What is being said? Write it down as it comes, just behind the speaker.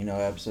You know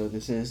what episode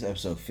this is?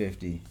 Episode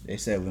 50. They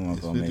said we weren't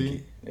It's gonna make 50?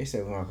 it. They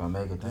said we weren't gonna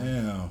make it though.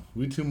 Damn,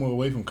 we two more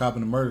away from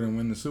copping the murder and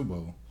winning the Super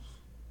Bowl.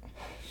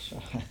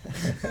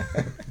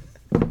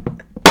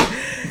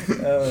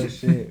 Oh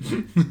shit.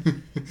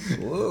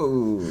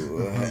 Whoa.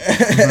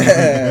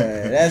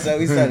 That's how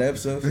we started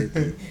episode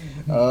 50.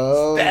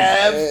 Oh,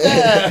 Stab.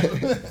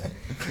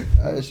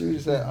 should we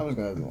just say, I'm just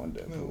gonna do one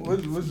day.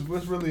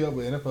 What's really up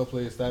with NFL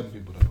players stabbing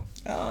people though?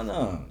 I don't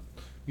know.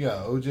 You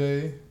got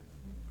OJ,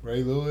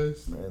 Ray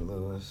Lewis. Ray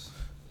Lewis.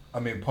 I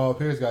mean, Paul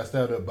Pierce got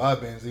stabbed up by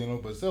Benzino,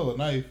 but still a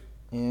knife.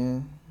 Yeah.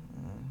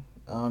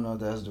 I don't know what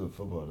that has to do with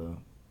football though.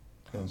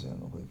 Can't say I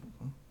don't play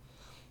football.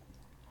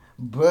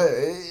 But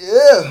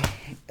yeah,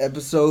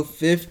 episode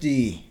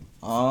 50.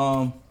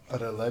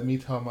 Let me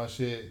talk my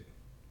shit.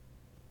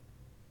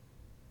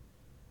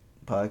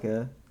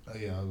 Podcast. Oh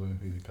yeah, I was waiting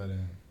for you to cut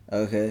in.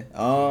 Okay.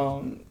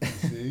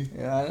 See,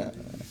 Yeah, I know.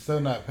 still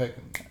not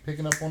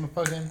picking up on the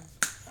fucking.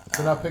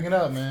 Still not picking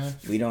up, man.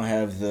 We don't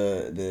have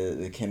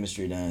the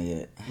chemistry down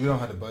yet. We don't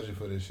have the budget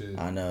for this shit.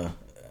 I know.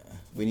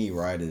 We need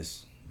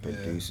writers,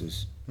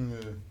 producers. Yeah.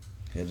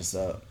 Hit us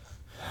up.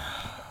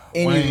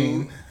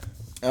 Wayne.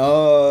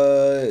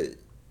 Do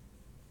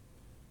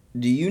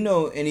you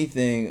know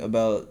anything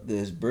about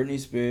this Britney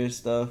Spears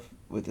stuff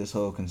with this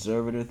whole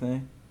conservator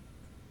thing?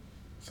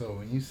 So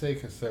when you say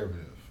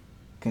conservative,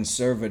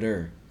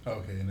 Conservator.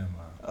 okay, never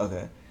mind.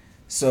 Okay.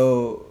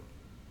 So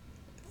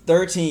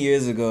 13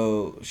 years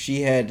ago,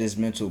 she had this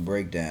mental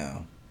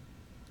breakdown.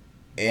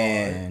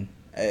 And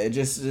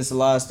just a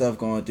lot of stuff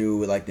going through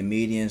with like the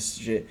media and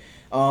shit.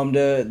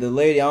 The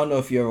lady, I don't know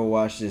if you ever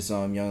watched this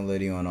young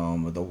lady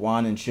on the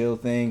Wine and Chill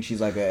thing.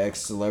 She's like an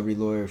ex celebrity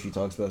lawyer. She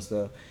talks about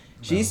stuff.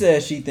 She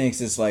says she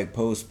thinks it's like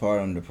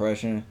postpartum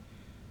depression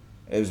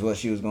is what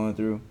she was going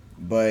through.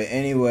 But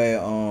anyway,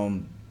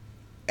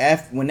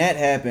 when that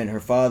happened, her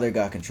father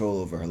got control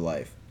over her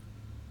life.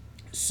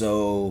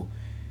 So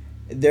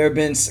there have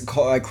been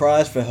like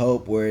cries for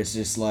help where it's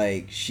just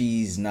like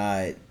she's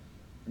not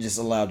just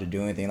allowed to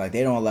do anything. Like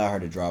they don't allow her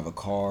to drive a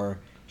car.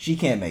 She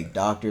can't make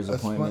doctor's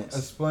appointments.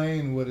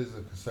 Explain what is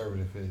a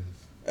conservative is.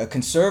 A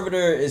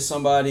conservator is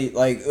somebody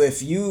like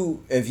if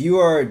you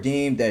are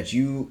deemed that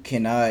you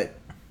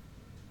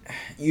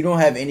don't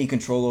have any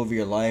control over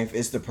your life,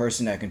 it's the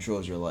person that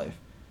controls your life.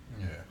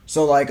 Yeah.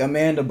 So like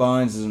Amanda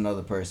Bynes is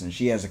another person.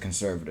 She has a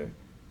conservator.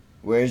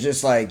 Where it's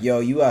just like, yo,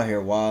 you out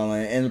here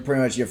wilding, and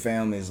pretty much your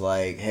family is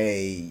like,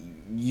 hey,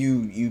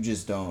 you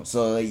just don't.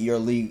 So like,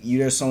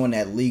 there's someone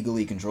that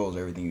legally controls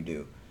everything you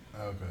do.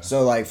 Okay.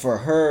 So like for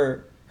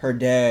her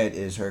dad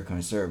is her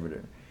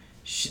conservator.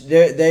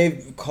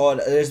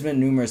 There's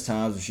been numerous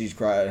times where she's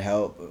cried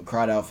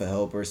out for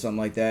help or something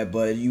like that,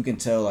 but you can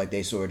tell like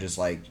they sort of just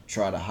like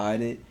try to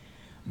hide it.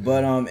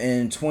 But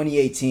in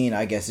 2018,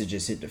 I guess it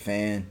just hit the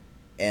fan,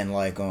 and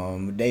like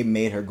they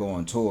made her go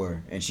on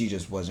tour, and she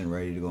just wasn't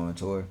ready to go on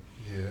tour.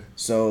 Yeah.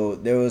 So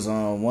there was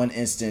one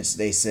instance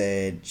they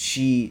said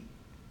she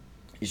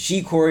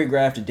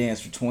choreographed a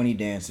dance for 20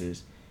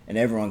 dancers, and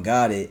everyone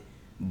got it,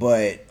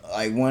 but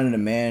like one of the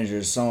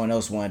managers, someone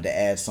else wanted to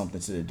add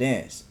something to the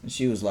dance, and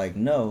she was like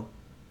no.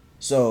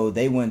 So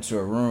they went to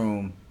a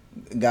room,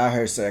 got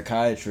her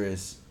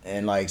psychiatrist,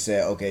 and like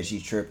said, okay,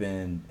 she's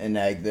tripping, and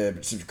like the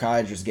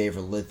psychiatrist gave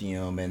her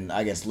lithium, and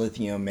I guess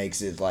lithium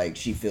makes it like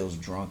she feels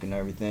drunk and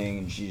everything,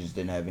 and she just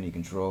didn't have any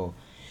control.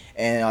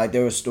 And like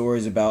there were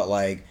stories about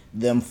like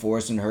them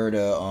forcing her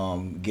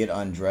to get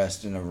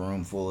undressed in a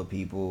room full of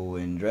people,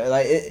 and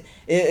like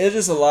it's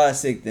just a lot of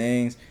sick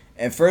things.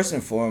 And first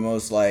and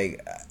foremost,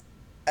 like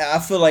I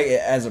feel like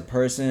as a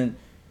person,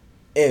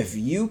 if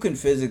you can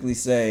physically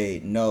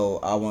say no,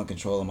 I want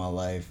control of my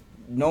life,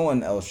 no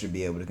one else should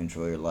be able to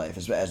control your life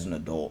as an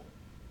adult.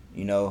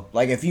 You know,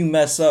 like if you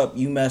mess up,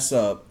 you mess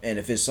up, and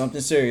if it's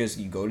something serious,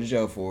 you go to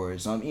jail for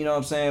it. You know what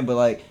I'm saying? But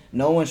like,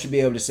 no one should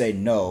be able to say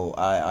no.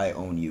 I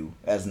own you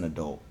as an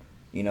adult.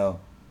 You know?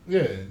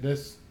 Yeah,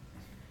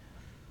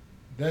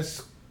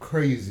 that's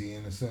crazy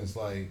in a sense.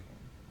 Like,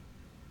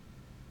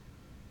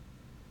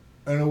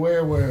 in a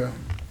way where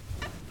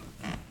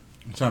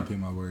I'm trying to pick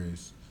my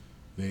words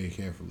very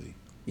carefully.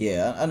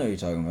 Yeah, I know what you're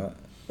talking about.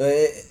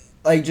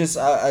 Like just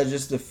I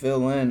just to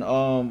fill in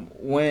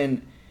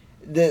when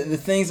the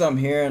things I'm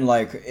hearing,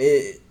 like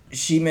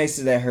she makes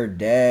it that her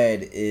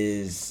dad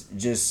is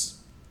just,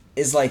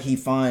 it's like he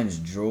finds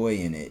joy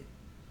in it,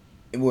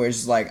 where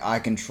it's like I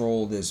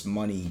control this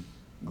money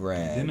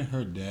grab. Didn't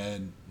her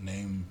dad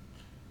name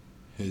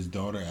his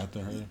daughter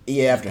after her?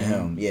 Yeah, after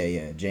him.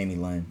 Yeah, Jamie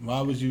Lynn.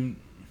 Why would you?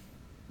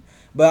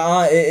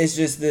 But it's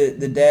just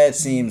the dad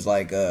seems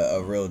like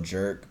a real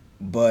jerk.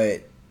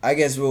 But I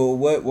guess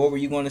what were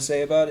you going to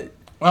say about it?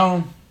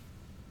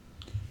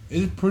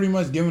 It's pretty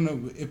much giving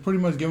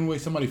away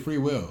somebody free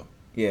will.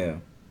 Yeah.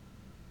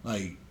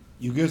 Like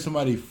you give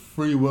somebody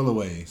free will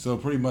away. So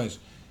pretty much,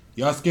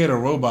 y'all scared of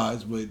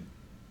robots, but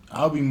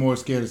I'll be more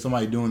scared of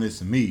somebody doing this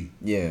to me.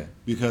 Yeah.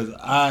 Because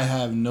I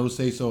have no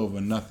say so over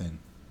nothing.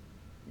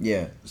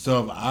 Yeah.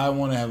 So if I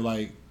want to have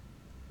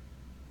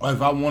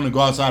if I want to go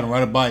outside and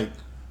ride a bike,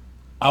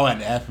 I would have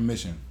to ask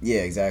permission.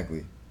 Yeah,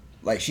 exactly.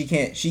 Like she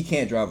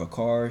can't drive a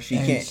car. She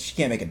And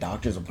can't make a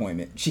doctor's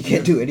appointment. She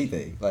can't do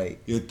anything.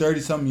 Like you're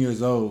 30-something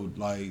years old.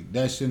 Like,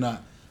 that should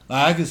not.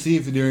 Like, I can see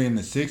if they're in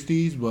the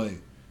 60s, but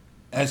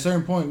at a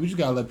certain point, we just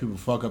gotta let people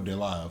fuck up their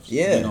lives.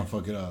 Yeah. They're gonna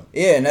fuck it up.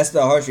 yeah, and that's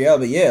the harsh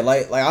reality. But yeah,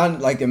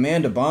 like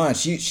Amanda Bond,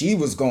 she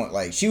was going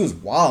like she was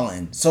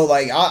wilding. So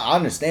like I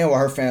understand why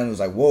her family was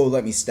like, whoa,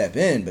 let me step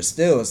in. But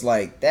still, it's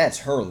like that's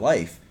her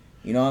life.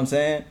 You know what I'm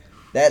saying?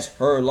 That's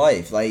her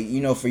life. Like,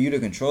 you know, for you to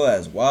control that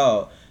is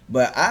wild.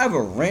 But I have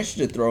a wrench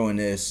to throw in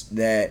this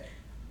that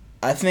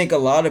I think a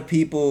lot of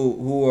people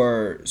who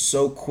are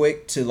so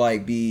quick to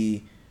like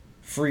be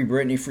free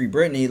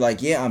Britney,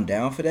 like, yeah, I'm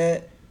down for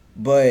that.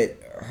 But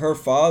her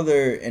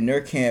father in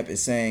their camp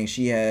is saying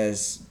she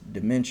has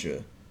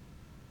dementia.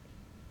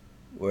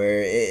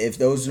 Where if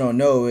those who don't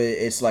know,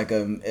 it's like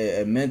a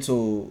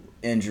mental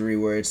injury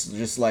where it's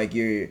just like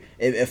it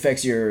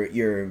affects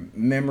your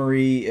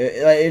memory.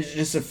 It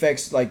just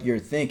affects like your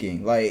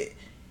thinking. Like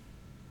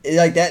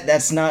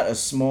that's not a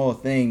small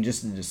thing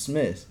just to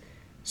dismiss.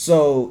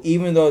 So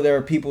even though there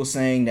are people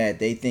saying that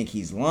they think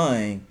he's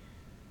lying,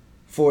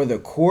 for the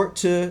court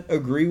to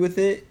agree with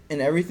it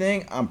and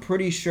everything, I'm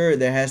pretty sure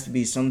there has to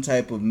be some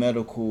type of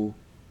medical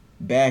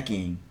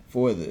backing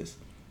for this.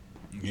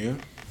 Yeah.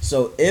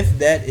 So if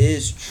that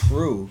is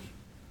true,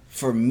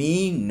 for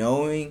me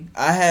knowing,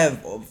 I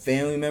have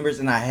family members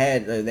and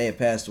they have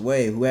passed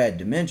away who had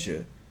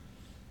dementia.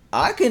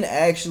 I can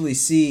actually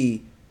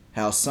see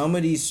how some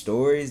of these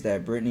stories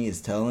that Britney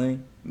is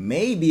telling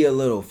may be a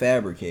little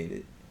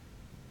fabricated.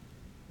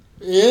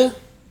 Yeah.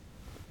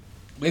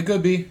 It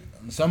could be.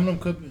 Some of them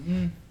could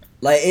be.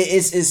 Like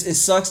it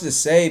sucks to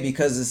say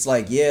because it's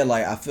like, yeah,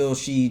 like I feel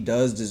she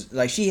does this,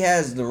 like she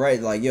has the right,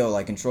 like, yo,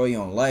 like control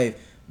your own life.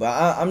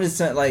 But I'm just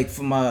saying, like,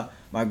 for my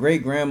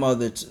great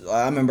grandmother,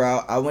 I remember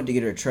I went to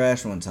get her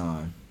trash one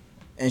time,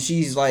 and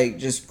she's like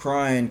just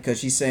crying because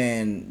she's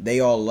saying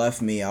they all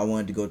left me. I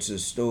wanted to go to the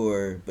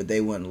store, but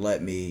they wouldn't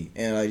let me,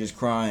 and like just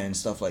crying and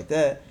stuff like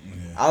that.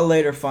 Yeah. I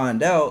later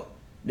find out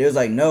they was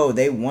like, no,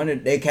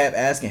 they kept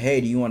asking,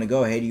 hey, do you want to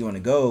go? Hey, do you want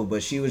to go?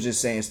 But she was just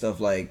saying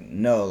stuff like,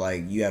 no,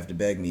 like you have to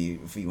beg me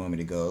if you want me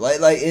to go.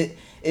 Like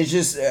it's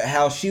just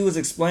how she was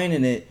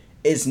explaining it.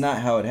 It's not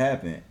how it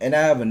happened. And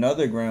I have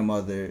another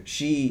grandmother.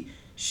 She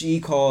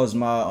calls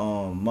my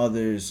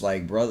mother's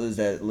like brothers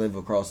that live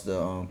across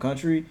the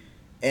country,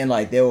 and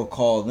like they will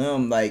call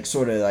them, like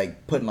sort of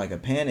like putting like a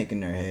panic in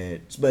their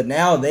heads. But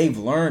now they've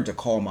learned to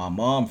call my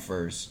mom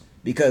first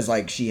because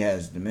like she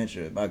has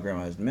dementia. My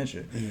grandma has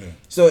dementia. Yeah.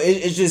 So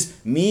it's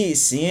just me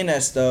seeing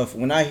that stuff.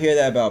 When I hear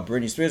that about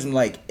Britney Spears, I'm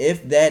like,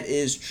 if that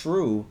is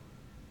true,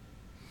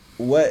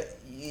 what,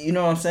 you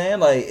know what I'm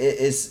saying? Like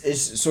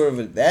it's sort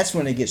of that's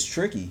when it gets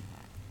tricky.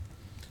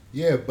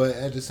 Yeah, but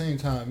at the same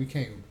time, you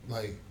can't,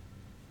 like,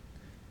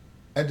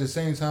 at the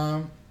same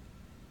time,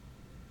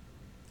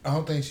 I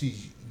don't think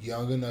she's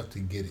young enough to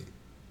get it.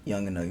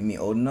 Young enough? You mean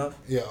old enough?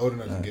 Yeah, old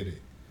enough to get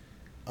it.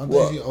 I don't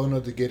think she's old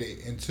enough to get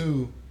it. And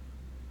two,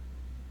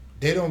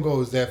 they don't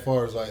go as that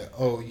far as like,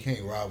 oh, you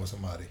can't ride with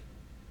somebody.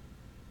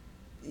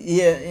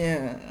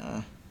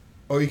 Yeah.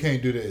 Oh, you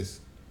can't do this.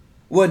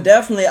 Well,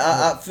 definitely,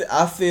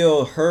 I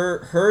feel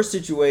her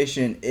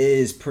situation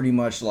is pretty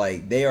much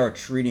like they are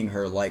treating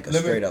her like a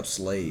straight up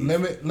slave.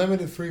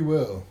 Limited free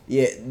will.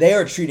 Yeah, they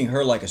are treating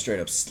her like a straight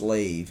up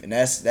slave, and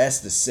that's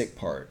the sick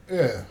part.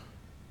 Yeah.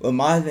 But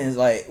my thing is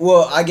like,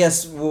 I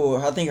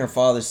think her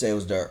father said it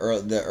was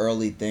the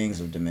early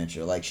things of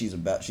dementia. Like she's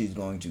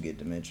going to get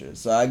dementia.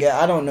 So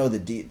I don't know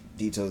the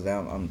details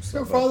down.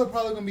 Her father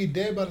probably gonna be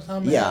dead by the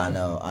time. Yeah, I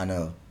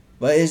know.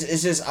 But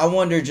it's just, I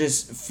wonder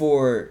just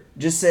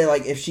say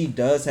like if she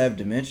does have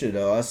dementia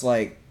though, it's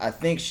like I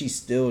think she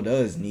still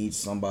does need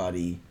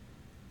somebody.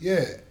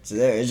 Yeah. So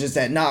there, it's just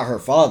that not her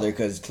father,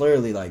 because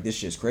clearly like this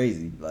shit's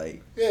crazy.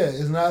 Like, yeah,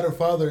 it's not her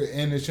father,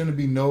 and it shouldn't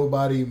be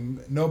nobody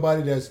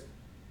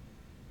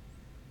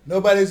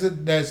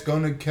that's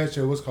gonna catch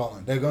her. What's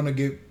calling? They're gonna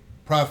get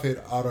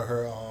profit out of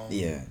her.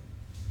 Yeah.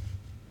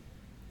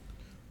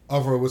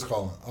 Off her what's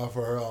calling? Off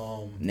her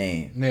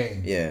name.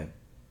 Yeah.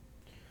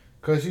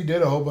 Cause she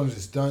did a whole bunch of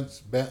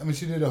stunts.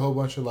 She did a whole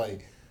bunch of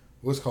like,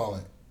 what's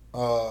calling,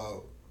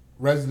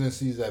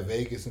 residencies at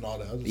Vegas and all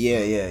that other stuff.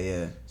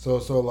 Yeah.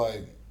 So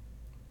like,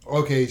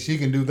 okay, she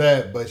can do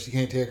that, but she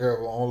can't take care of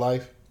her own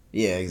life.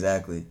 Yeah,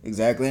 exactly.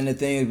 And the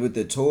thing is with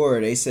the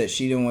tour, they said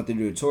she didn't want to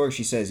do a tour.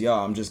 She says,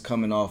 "Y'all, I'm just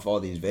coming off all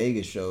these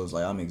Vegas shows.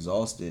 Like I'm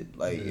exhausted.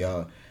 Like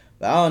y'all,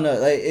 I don't know.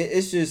 Like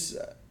it's just,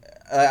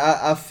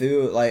 I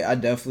feel like I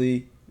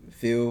definitely."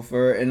 Feel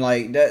for, and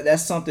like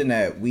that's something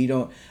that we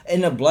don't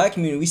in the black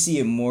community. We see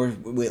it more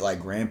with like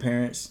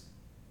grandparents,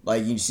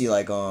 like you see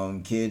like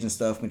kids and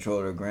stuff control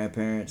their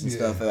grandparents and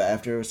stuff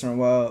after a certain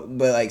while,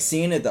 but like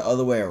seeing it the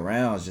other way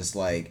around is just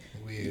like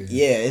weird.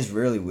 Yeah, it's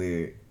really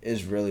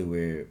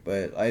weird.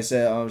 But like I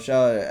said,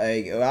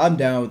 I'm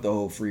down with the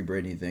whole free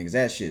Britney thing, cause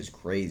that shit is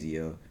crazy,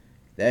 yo.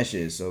 That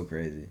shit is so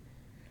crazy.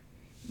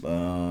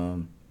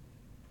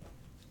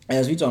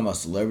 As we talking about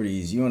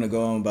celebrities, you want to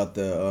go on about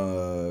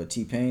the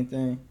T-Pain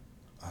thing?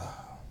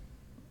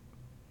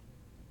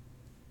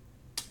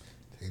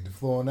 Take the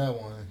floor on that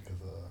one, cause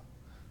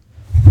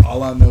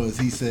All I know is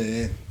he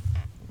said,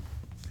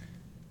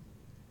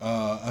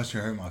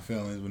 Usher hurt my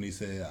feelings when he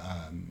said,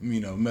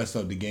 messed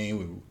up the game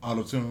with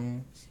auto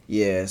tune.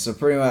 Yeah, so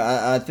pretty much,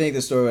 I think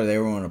the story where they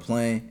were on a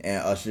plane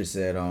and Usher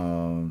said,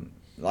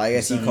 I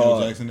guess he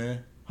called. Jackson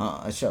there?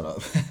 Shut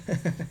up.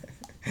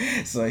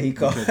 So he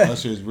called. Because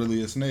Usher is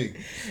really a snake.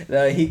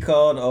 He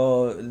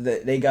called.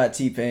 They got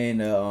T-Pain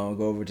to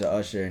go over to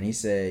Usher, and he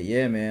said,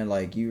 "Yeah, man,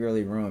 like you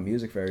really ruined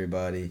music for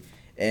everybody."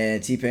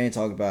 And T-Pain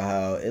talked about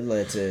how it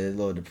led to a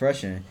little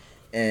depression,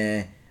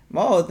 and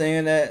my whole thing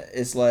in that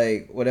it's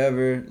like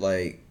whatever,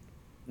 like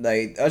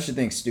Usher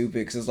thinks stupid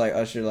because it's like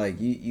Usher, like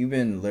you've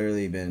been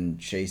literally been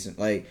chasing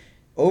like.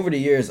 Over the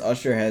years,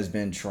 Usher has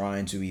been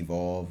trying to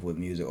evolve with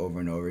music over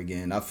and over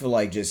again. I feel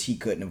like just he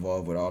couldn't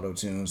evolve with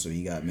auto-tune, so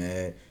he got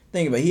mad.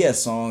 Think about it, he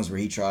has songs where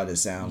he tried to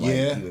sound like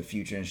he with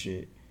Future and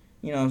shit.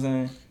 You know what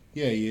I'm saying?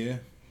 Yeah.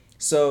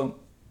 So,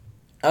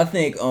 I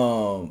think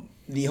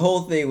the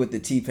whole thing with the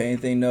T-Pain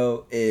thing,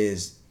 though,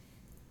 is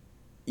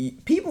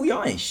people,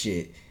 y'all ain't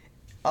shit.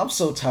 I'm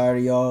so tired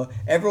of y'all.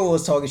 Everyone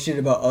was talking shit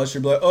about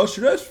Usher, like,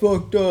 Usher, that's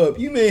fucked up.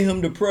 You made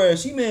him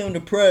depressed.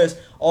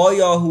 All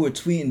y'all who were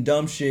tweeting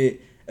dumb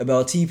shit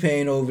about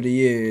T-Pain over the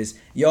years,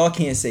 y'all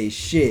can't say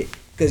shit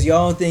because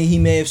y'all don't think he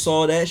may have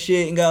saw that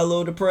shit and got a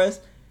little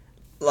depressed.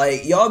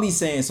 Like, y'all be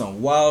saying some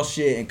wild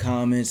shit in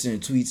comments and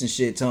tweets and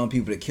shit, telling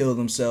people to kill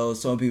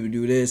themselves, telling people to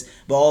do this,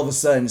 but all of a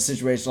sudden a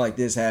situation like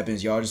this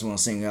happens, y'all just want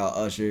to sing out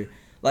Usher.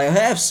 Like,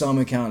 have some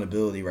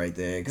accountability right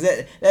there,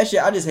 because that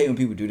shit, I just hate when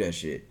people do that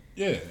shit.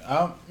 Yeah,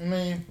 I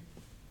mean,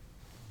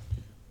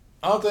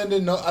 I don't think they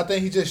know. I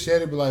think he just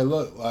shared it, be like,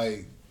 look,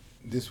 like,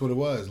 this what it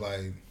was,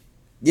 like,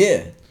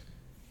 yeah.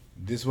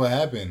 This is what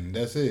happened.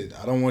 That's it.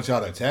 I don't want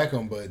y'all to attack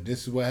him, but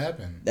this is what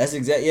happened. That's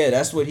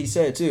that's what he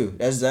said too.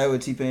 That's exactly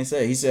what T-Pain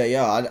said. He said,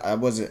 "Yeah, I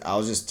was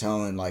just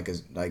telling like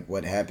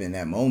what happened in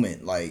that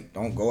moment. Like,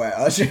 don't go at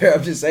Usher.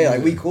 I'm just saying,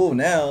 like, we cool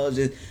now.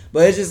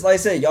 But it's just like I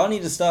said, y'all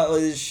need to stop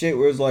like this shit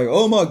where it's like,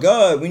 oh my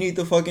god, we need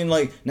to fucking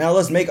like now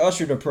let's make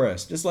Usher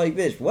depressed. Just like,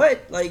 bitch,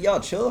 what? Like, y'all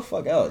chill the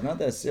fuck out. It's not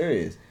that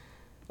serious.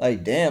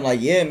 Like, damn,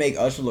 like yeah, make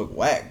Usher look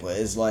whack, but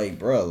it's like,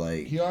 bro,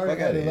 like he already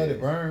had to let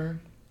it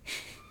burn.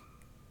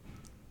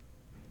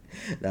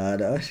 Nah,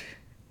 the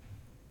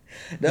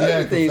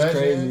Usher thing's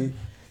crazy.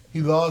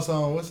 He lost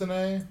on what's the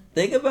name?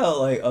 Think about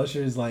like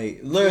Usher's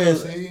like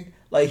literally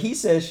like he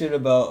said shit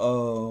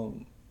about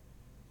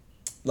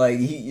like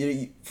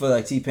he for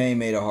like T-Pain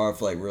made it hard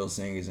for like real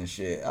singers and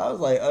shit. I was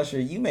like,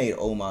 Usher, you made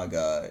Oh My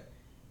God.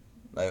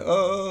 Like,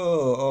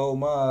 oh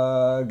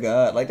my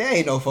God. Like, that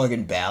ain't no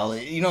fucking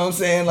ballad. You know what I'm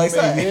saying? Like,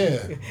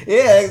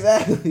 yeah,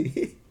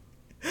 exactly.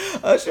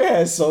 Usher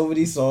has so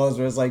many songs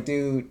where it's like,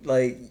 dude,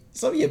 like,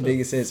 some of your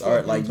biggest hits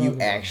aren't like you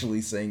actually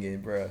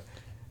singing, bro.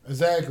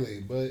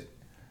 Exactly, but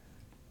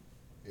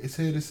it's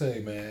here to say,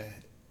 man.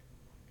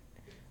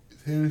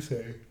 It's here to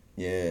say.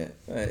 Yeah,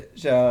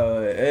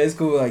 it's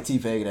cool. Like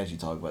T-Pain can actually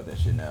talk about that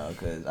shit now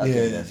because I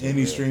think that's and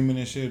he's streaming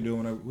and shit.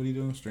 Doing what he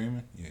doing?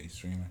 Streaming? Yeah, he's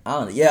streaming. I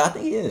don't know. Yeah, I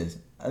think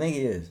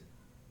he is.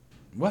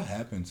 What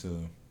happened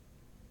to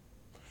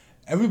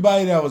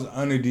everybody that was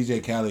under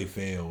DJ Khaled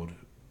failed?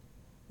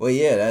 Well,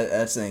 yeah,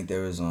 that's the thing.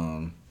 There was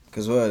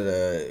because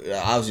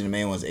obviously the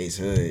main one's Ace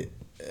Hood.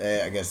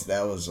 I guess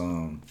that was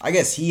I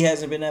guess he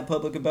hasn't been that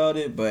public about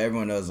it, but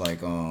everyone knows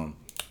like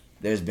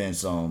there's been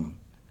some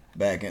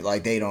back in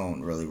like they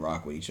don't really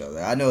rock with each other.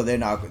 I know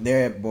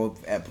they're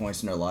both at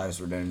points in their lives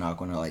where they're not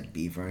gonna like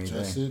beef or anything.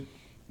 That's it.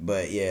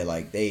 But yeah,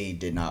 like they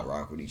did not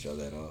rock with each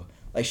other at all.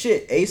 Like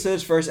shit, Ace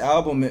Hood's first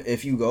album,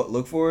 if you go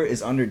look for it,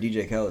 is under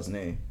DJ Khaled's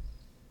name.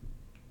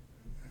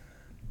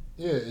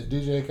 Yeah, it's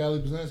DJ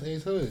Khaled presents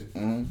Ace Hood.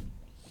 Mm-hmm.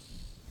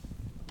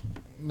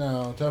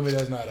 No, tell me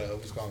that's not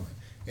what's called.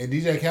 And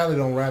DJ Khaled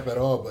don't rap at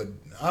all, but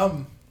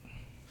I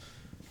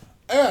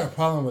got a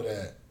problem with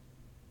that.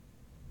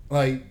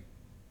 Like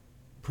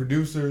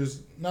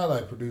producers, not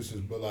like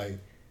producers, but like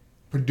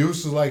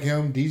producers like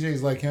him,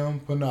 DJs like him,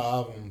 putting out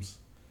albums.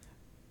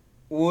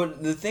 Well,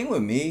 the thing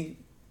with me,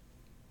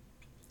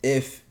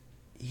 if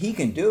he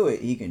can do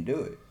it, he can do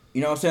it.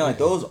 You know what I'm saying? Like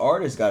those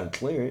artists got to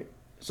clear it.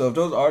 So if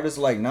those artists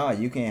are like, nah,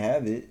 you can't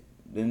have it,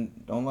 then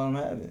don't let them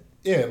have it.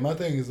 Yeah, my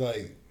thing is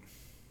like,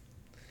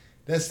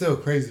 that's still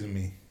crazy to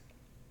me.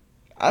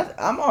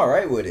 I'm all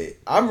right with it.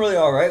 I'm really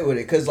all right with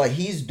it because like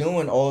he's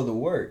doing all the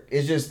work.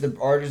 It's just the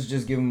artists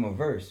just give him a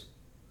verse.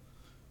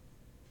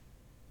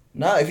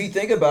 Now, if you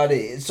think about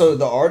it, so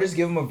the artist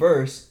give him a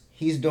verse,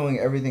 he's doing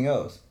everything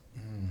else.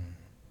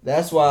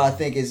 That's why I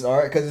think it's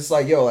art, because it's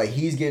like, yo, like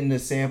he's getting the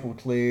sample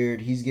cleared,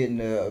 he's getting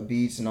the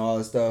beats and all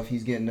that stuff,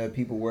 he's getting the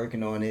people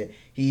working on it,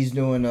 he's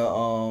doing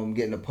the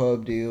getting the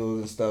pub deals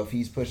and stuff,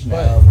 he's pushing the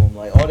album.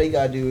 Like all they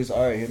gotta do is,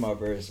 all right, hit my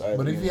verse. Right,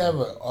 but if you have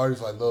an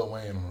artist like Lil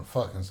Wayne on a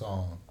fucking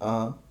song,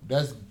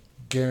 that's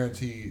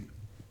guaranteed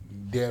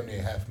damn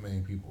near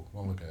 500,000 people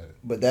gonna look at it.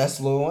 But that's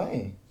Lil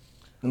Wayne.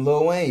 And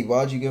Lil Wayne,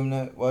 why'd you give him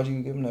that? No,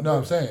 verse?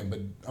 I'm saying, but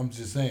I'm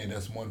just saying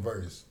that's one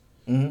verse.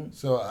 Mm-hmm.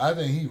 So I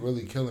think he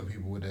really killing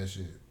people with that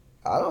shit.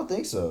 I don't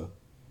think so.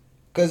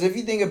 Because if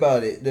you think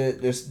about it,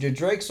 the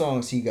Drake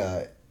songs he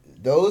got,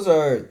 those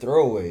are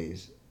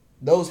throwaways.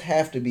 those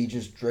have to be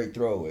just straight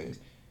throwaways.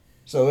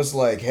 So it's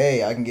like,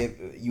 hey, I can get.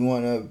 You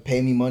want to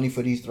pay me money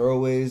for these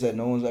throwaways that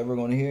no one's ever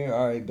going to hear?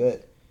 All right,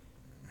 bet.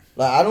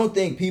 Like I don't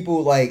think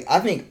people like. I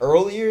think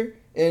earlier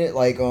in it,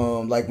 like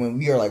when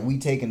we are like we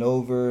taking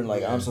over and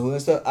like I'm so Hood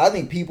and stuff. I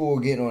think people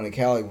were getting on the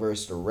Cali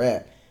verse to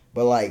rap.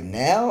 But like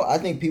now, I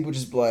think people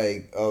just be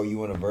like, oh, you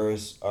want a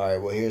verse? All right,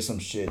 well here's some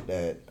shit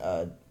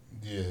that.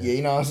 Yeah,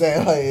 you know what I'm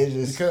saying? Like it's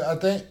just because I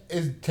think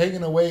it's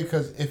taken away.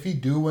 Because if he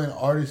do win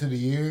Artist of the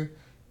Year,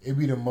 it'd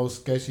be the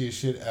most sketchiest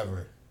shit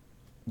ever.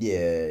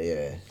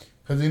 Yeah.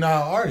 Because he's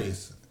not an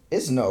artist.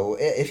 It's no.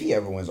 If he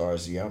ever wins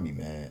Artist of the Year, I'll be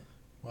mad.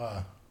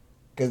 Why?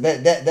 Cause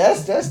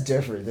that's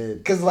different.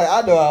 Then. Cause like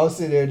I know I was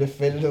sitting there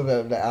defending him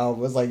at the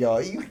album. It's like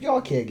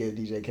y'all can't get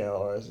DJ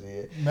Khaled Artist of the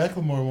Year.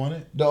 Macklemore won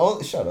it.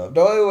 Shut up.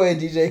 The only way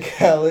DJ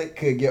Khaled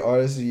could get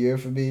Artist of the Year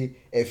for me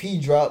if he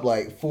dropped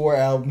like 4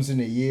 albums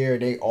in a year.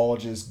 They all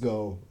just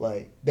go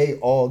they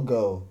all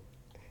go.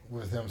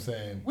 With him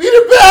saying we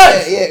the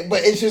best. Yeah,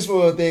 but it's just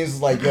one of the things.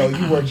 It's like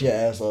you worked your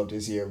ass off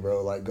this year,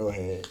 bro. Like go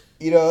ahead.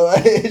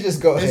 Like, just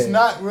go ahead. It's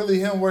not really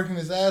him working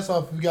his ass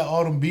off if we got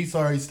all them beats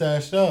already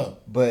stashed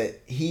up.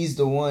 But he's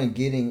the one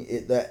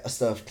getting that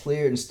stuff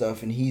cleared and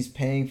stuff, and he's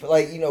paying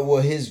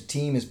for his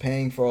team is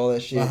paying for all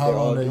that shit. How They're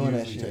long all they doing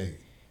that usually shit.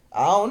 take?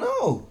 I don't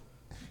know.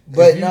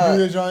 But if you do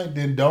the joint,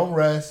 then don't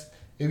rest.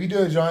 If you do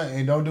a joint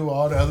and don't do what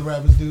all the other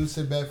rappers do,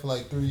 sit back for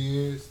like 3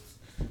 years,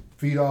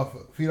 lay off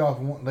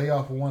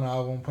one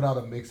album, put out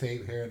a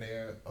mixtape here and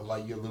there,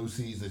 like your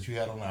Lucy's that you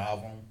had on the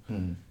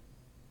album.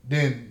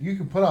 Then you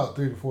can put out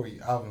 3 to 4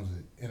 albums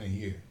in a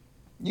year.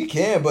 You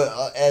can,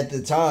 but at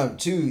the time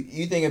too,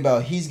 you think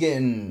about he's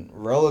getting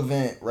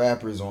relevant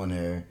rappers on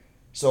there,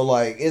 so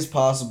like it's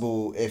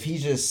possible if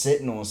he's just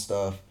sitting on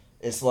stuff,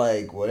 it's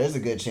like there's a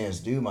good chance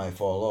dude might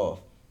fall off.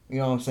 You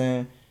know what I'm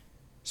saying?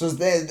 So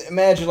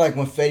imagine like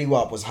when Fetty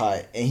Wap was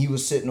hot and he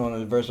was sitting on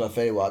a verse by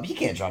Fetty Wap, he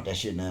can't drop that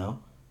shit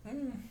now.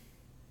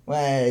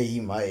 Well,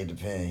 he might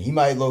depend. He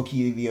might low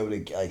key be able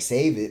to like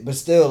save it, but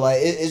still, like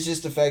it's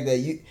just the fact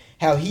that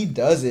how he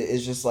does it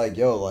is just like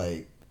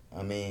I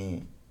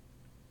mean,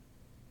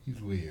 he's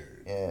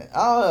weird. Yeah,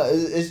 I don't know.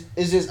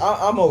 It's just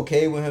I'm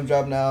okay with him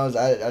dropping albums.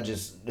 I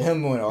just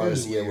him winning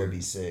Artist of the Year would be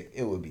sick.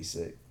 It would be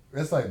sick.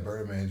 That's like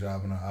Birdman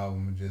dropping an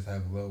album and just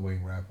have Lil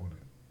Wayne rap on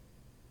it.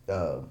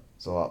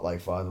 So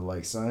like Father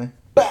Like Son.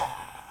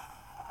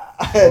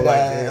 Like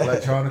the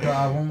Electronica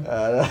album.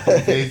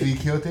 Jay-Z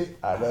killed it.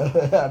 I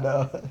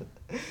know.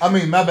 I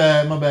mean, my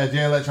bad. Jay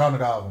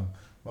Electronica album.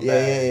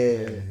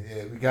 Yeah.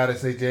 We gotta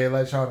say Jay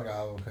Electronica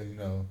album because we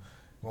don't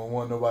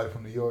want nobody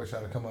from New York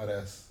trying to come at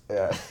us.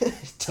 Yeah.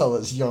 Tell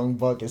us Young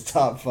Buck is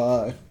top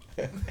 5,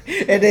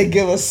 and they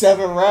give us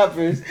 7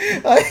 rappers.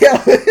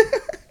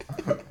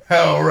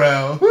 Hell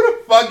Rell. Who the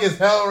fuck is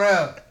Hell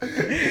Rell?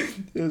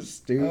 It's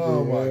stupid.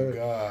 Oh my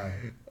god.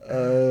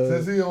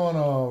 Since we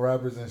on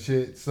rappers and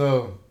shit,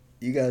 so.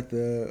 You got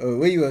the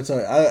what you gonna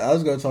talk? I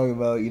was gonna talk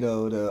about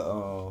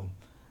the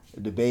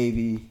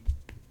baby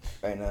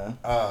right now.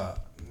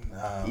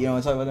 You don't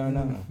want to talk about that right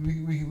now? We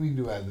can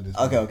do after this.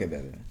 Okay,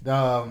 baby.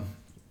 I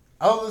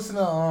was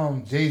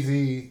listening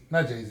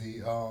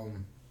to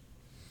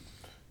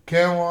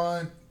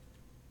Cameron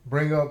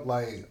bring up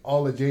like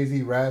all the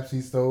Jay-Z raps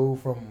he stole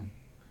from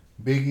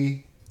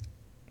Biggie,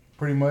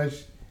 pretty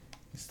much.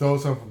 He stole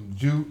some from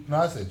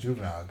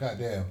Juvenile.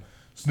 Goddamn,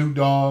 Snoop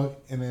Dogg,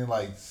 and then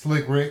like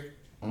Slick Rick.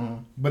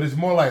 Mm-hmm. But it's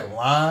more like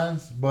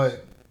lines,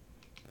 but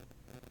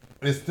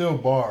it's still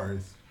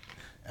bars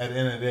at the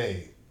end of the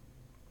day.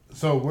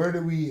 So where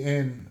do we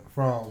end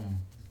from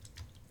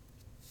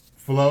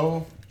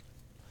flow?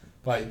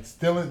 Like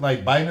stealing,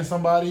 like biting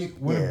somebody?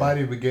 Where did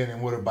biting begin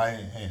and where did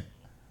biting end?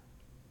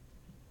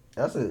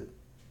 That's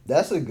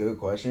a good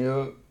question,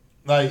 yo.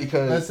 Like,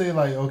 because let's say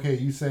like, okay,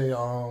 you say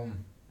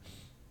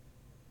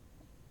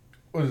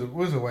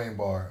what's a Wayne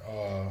bar?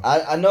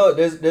 I know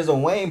there's a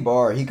Wayne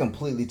bar he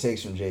completely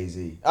takes from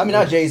Jay-Z. I mean,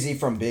 not Jay-Z,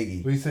 from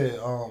Biggie. We said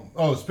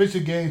spit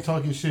your game,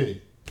 talk your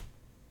shit.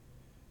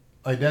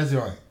 Like that's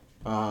joint.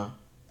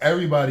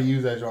 Everybody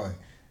use that joint.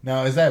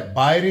 Now is that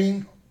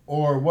biting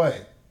or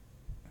what?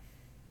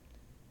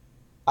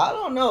 I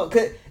don't know.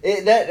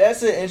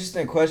 That's an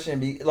interesting question.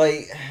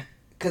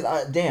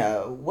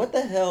 What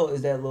the hell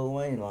is that Lil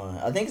Wayne line?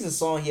 I think it's a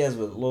song he has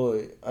with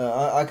Lloyd.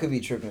 I could be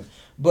tripping,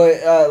 but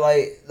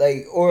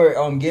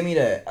Give Me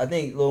That. I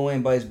think Lil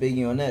Wayne bites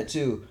Biggie on that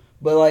too.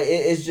 But like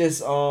it's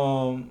just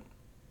I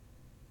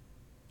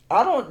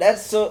don't.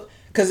 That's so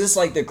because it's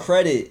like the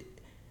credit.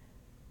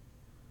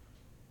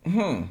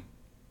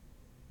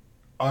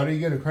 Are they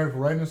getting credit for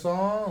writing the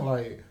song?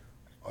 Like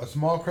a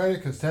small credit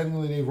because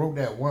technically they wrote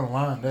that one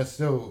line. That's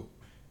still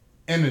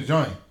in the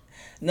joint.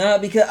 Nah,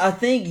 because I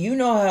think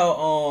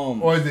how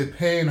or is it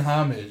paying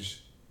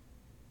homage?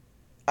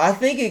 I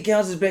think it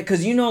counts as bad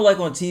because like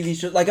on TV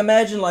shows, like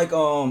imagine like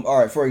all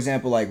right, for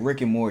example, like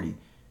Rick and Morty,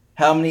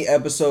 how many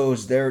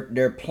episodes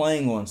they're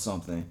playing on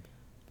something,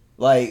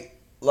 like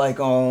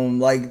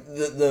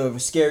the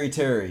Scary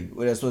Terry,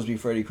 where that's supposed to be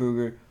Freddy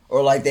Krueger,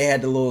 or like they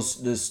had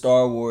the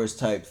Star Wars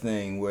type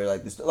thing where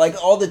like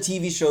all the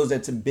TV shows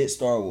that's a bit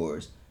Star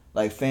Wars,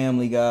 Like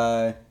Family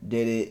Guy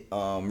did it.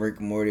 Rick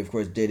and Morty, of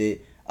course, did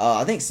it.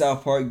 I think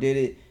South Park did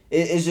it.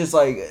 It's just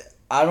like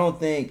I don't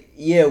think.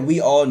 Yeah, we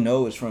all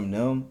know it's from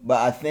them, but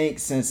I think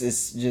since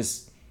it's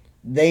just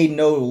they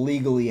know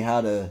legally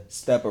how to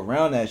step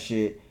around that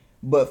shit.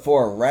 But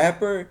for a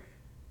rapper,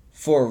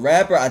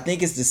 I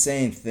think it's the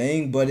same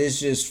thing. But it's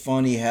just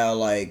funny how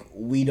like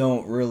we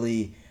don't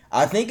really.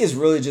 I think it's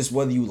really just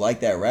whether you like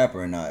that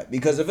rapper or not.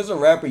 Because if it's a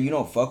rapper you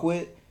don't fuck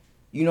with,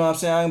 you know what I'm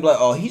saying? I can be like,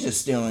 oh, he's just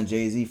stealing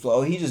Jay-Z flow.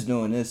 Oh, he's just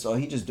doing this. Oh,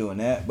 he just doing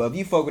that. But if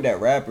you fuck with that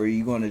rapper,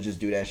 you're going to just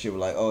do that shit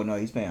with like, oh, no,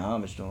 he's paying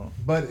homage to him.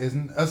 But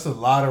that's a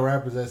lot of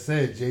rappers that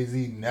said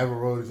Jay-Z never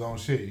wrote his own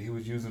shit. He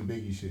was using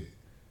Biggie shit.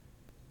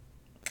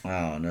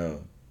 I don't know.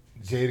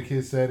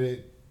 Jadakiss said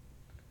it.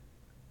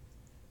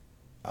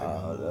 I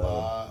don't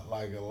know.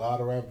 Like a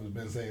lot of rappers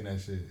been saying that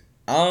shit.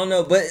 I don't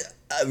know, but...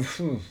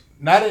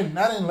 Not in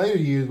later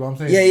years, but I'm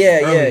saying...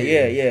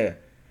 Yeah.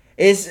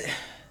 It's...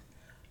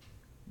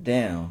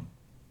 Damn.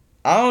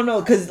 I don't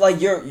know, cause like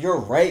you're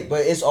right,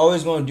 but it's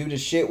always gonna do the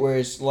shit where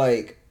it's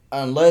like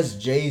unless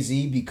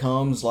Jay-Z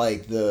becomes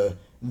like the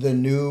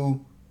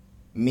new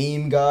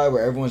meme guy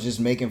where everyone's just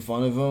making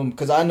fun of him,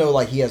 cause I know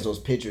like he has those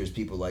pictures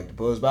people like to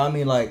post, but I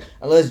mean like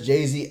unless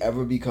Jay-Z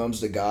ever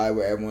becomes the guy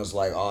where everyone's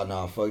like, oh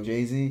nah, fuck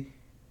Jay-Z,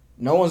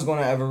 no one's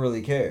gonna ever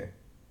really care.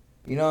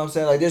 You know what I'm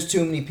saying? Like there's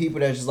too many people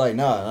that just like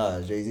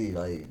nah Jay-Z,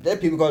 like there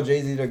people call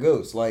Jay-Z their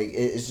ghost, like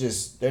it's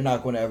just they're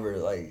not gonna ever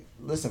like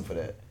listen for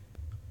that.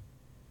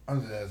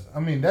 I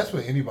mean, that's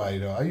with anybody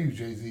though. I use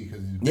Jay-Z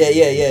because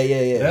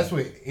Yeah. That's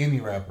with any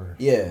rapper.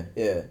 Yeah.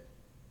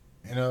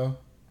 You know,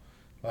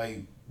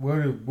 like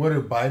where did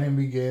Biden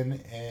begin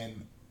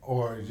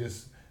or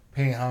just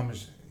paying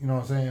homage? You know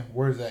what I'm saying?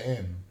 Where does that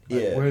end?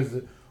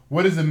 Like,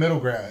 what is the middle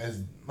ground?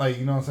 Is like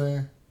you know what I'm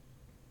saying?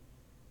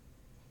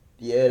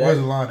 Yeah. Where's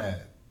the line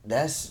at?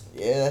 That's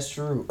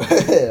true.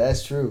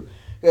 That's true.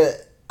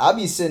 I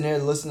be sitting here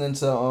listening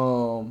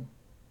to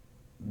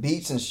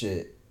beats and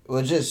shit.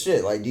 Well, just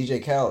shit like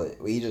DJ Khaled,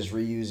 where he just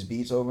reused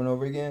beats over and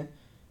over again,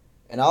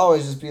 and I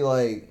always just be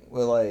like,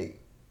 well, like,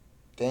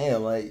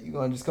 damn, like you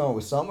gonna just come up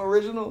with something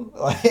original,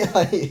 like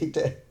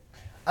that.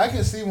 I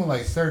can see when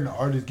like certain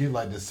artists get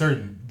like the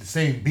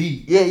same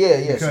beat.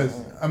 Yeah. Because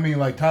I mean,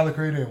 like Tyler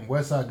Creator and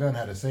Westside Gunn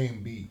had the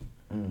same beat.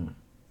 Mm.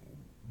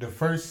 The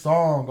first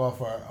song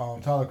off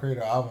our Tyler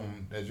Creator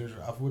album that just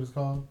I forget what it's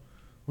called.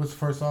 What's the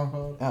first song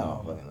called? I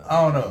don't fucking know.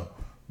 I don't know,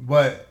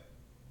 but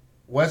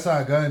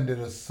Westside Gunn did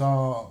a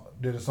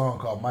song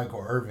called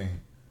Michael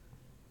Irving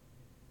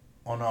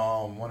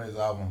on one of his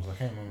albums. I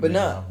can't remember. But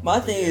no, my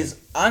thing is,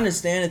 I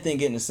understand the thing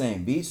getting the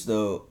same beats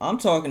though. I'm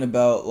talking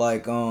about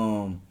like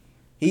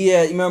he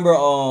had, you remember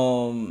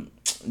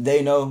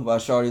They Know by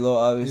Shawty Lo,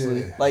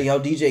 obviously. Yeah. Like how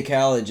DJ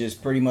Khaled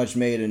just pretty much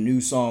made a new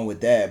song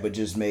with that, but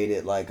just made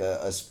it like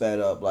a sped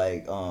up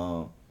like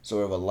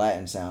sort of a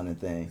Latin sounding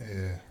thing.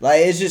 Yeah.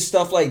 Like it's just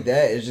stuff like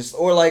that. It's just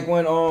or like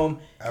when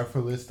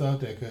effortless stuff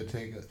that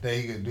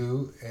he could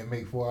do and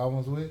make 4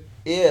 albums with.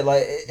 Yeah,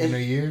 like in a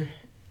year.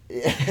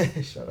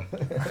 Yeah, shut up.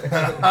 But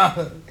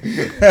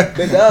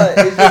no,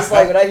 it's just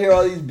like when I hear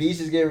all these beats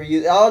just get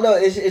reused. I don't know.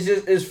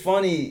 It's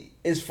funny.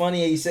 It's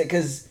funny you said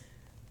because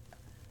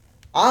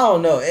I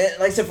don't know.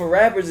 Like I said, for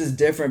rappers, it's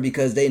different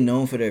because they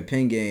known for their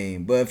pen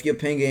game. But if your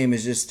pen game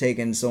is just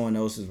taking someone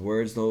else's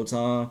words the whole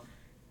time,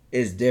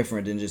 it's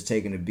different than just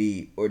taking a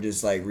beat or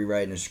just like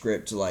rewriting a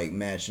script to like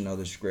match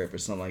another script or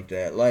something like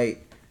that.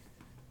 Like.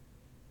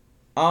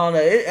 I don't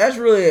know. That's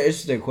really an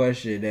interesting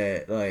question.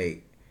 That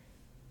like,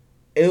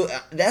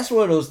 that's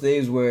one of those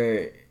things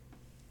where,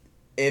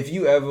 if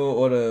you ever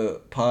on a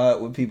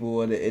pod with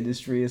people in the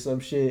industry or some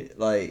shit,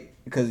 like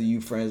because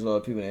you friends with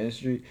other people in the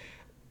industry,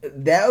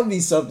 that would be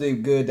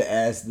something good to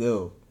ask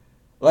them.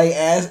 Like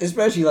ask,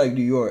 especially like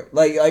New York,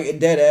 like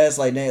dead ass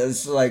like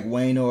it's like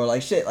Wayne or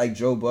like shit like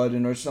Joe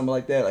Budden or something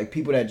like that. Like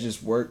people that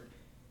just work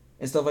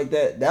and stuff like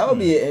that. That would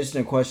be an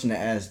interesting question to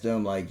ask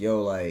them. Like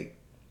yo, like.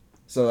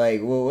 So, like,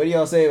 well, what do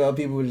y'all say about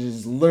people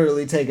just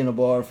literally taking a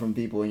bar from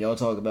people and y'all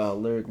talk about how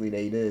lyrically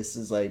they this?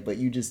 It's like, but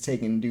you just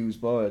taking dudes'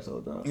 bars all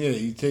the time. Yeah,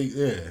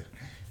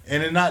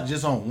 And it's not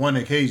just on one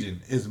occasion.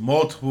 It's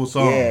multiple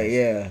songs.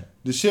 Yeah.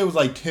 The shit was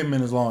like 10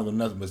 minutes long of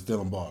nothing but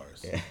stealing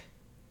bars. Yeah.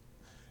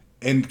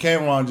 And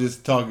Cameron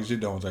just talking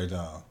shit the whole entire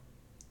time.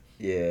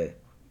 Yeah.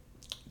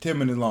 10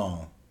 minutes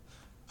long.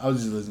 I was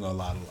just listening to a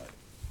lot of, like,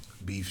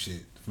 beef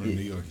shit from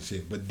New York and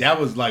shit. But that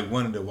was, like,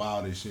 one of the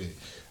wildest shit.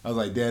 I was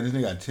like, damn, this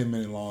nigga got a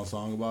 10-minute long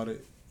song about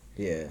it.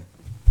 Yeah.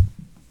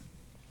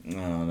 I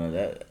don't know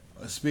that.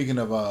 Speaking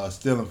of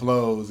stealing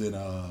flows and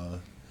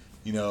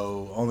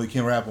only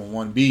can rap on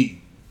one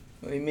beat.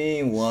 What do you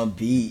mean one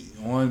beat?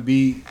 One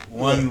beat,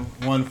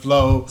 one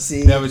flow.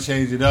 See, never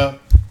change it up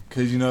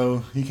because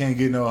he can't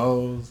get no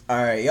hoes.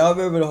 All right, y'all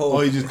remember the whole? Oh,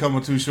 he just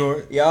coming too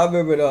short. Y'all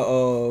remember the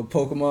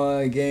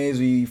Pokemon games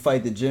where you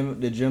fight the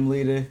gym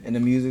leader and the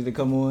music to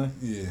come on?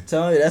 Yeah.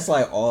 Tell me that's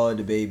like all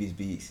the baby's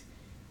beats.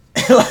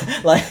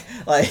 like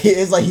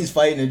it's like he's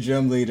fighting a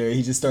gym leader.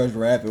 He just starts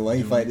rapping while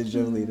he fighting the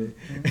gym leader.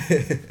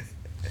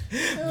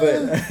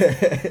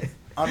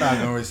 I'm not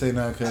gonna really say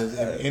nothing because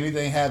if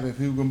anything happens,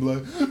 people gonna be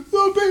like,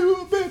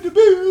 "Oh,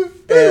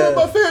 baby,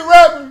 my favorite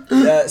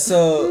rapper."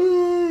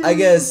 So I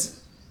guess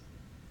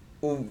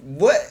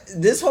what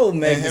this whole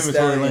Meg And Thee him and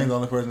Tory Lane's Stallion, the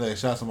only person that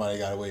shot somebody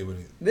that got away with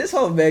it. this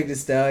whole Meg Thee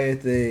Stallion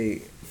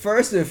thing.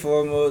 First and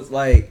foremost,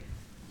 like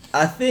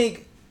I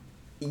think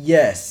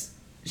yes,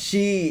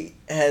 she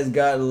has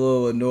gotten a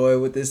little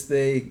annoyed with this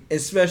thing,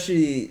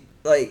 especially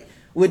like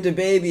with the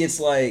baby. It's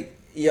like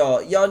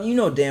y'all, you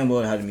know damn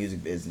well how the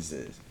music business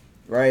is,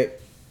 right?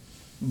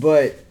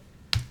 But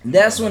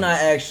that's when I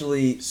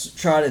actually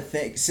try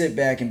to sit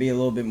back and be a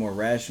little bit more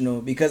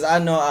rational because I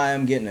know I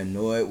am getting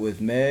annoyed with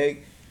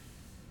Meg.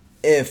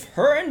 If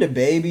her and the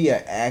baby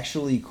are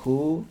actually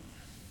cool,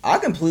 I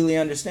completely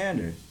understand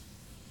her.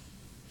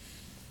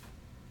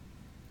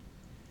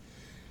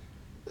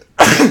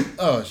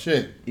 Oh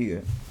shit! You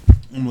good?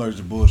 I'm allergic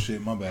to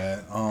bullshit. My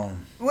bad.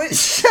 Wait,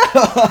 shut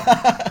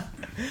up.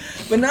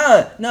 But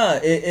nah.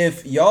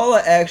 If y'all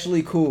are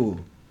actually cool,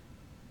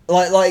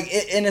 like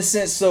in a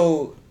sense,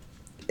 so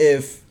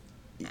if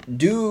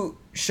dude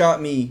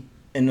shot me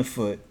in the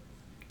foot,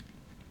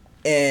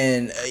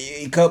 and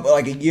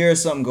a year or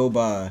something go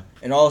by,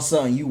 and all of a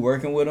sudden you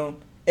working with him,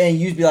 and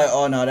you be like,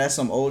 oh no, that's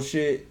some old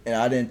shit, and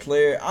I didn't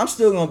clear. I'm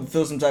still gonna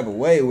feel some type of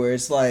way where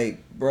it's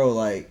like, bro,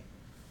 like,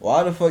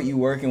 why the fuck you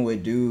working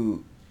with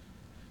dude?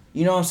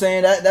 You know what I'm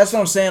saying? That's what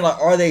I'm saying. Like,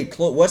 are they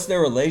close? What's their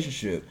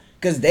relationship?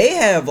 Because they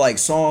have like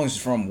songs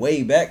from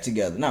way back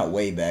together, not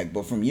way back,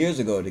 but from years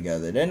ago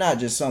together. They're not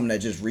just something that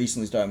just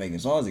recently started making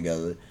songs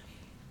together.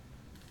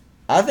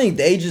 I think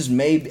they just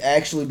may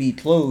actually be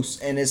close,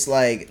 and it's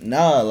like,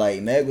 nah,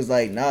 like Meg was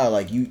like, nah,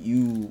 like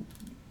you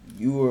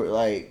were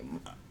like,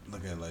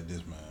 Look at it like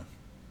this, man.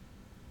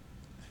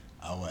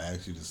 I will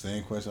ask you the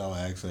same question I will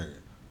ask her.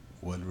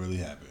 What really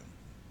happened?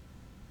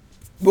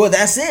 well,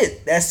 that's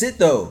it. That's it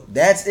though.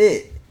 That's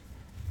it.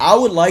 I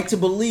would like to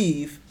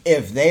believe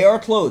if they are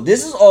close.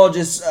 This is all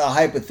just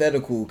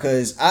hypothetical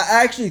because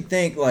I actually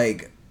think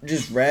like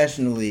just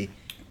rationally.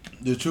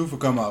 The truth will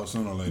come out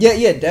sooner or later.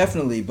 Yeah,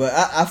 definitely. But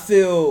I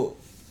feel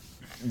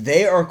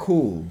they are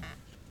cool.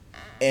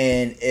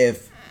 And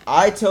if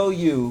I tell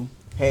you,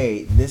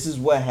 hey, this is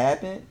what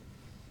happened,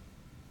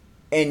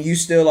 and you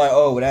still like,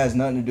 oh, well, that has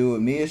nothing to do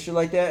with me and shit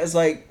like that, it's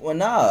like, well,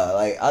 nah.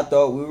 Like, I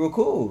thought we were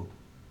cool.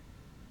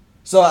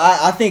 So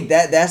I think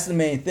that's the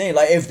main thing.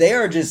 Like, if they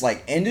are just,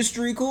 like,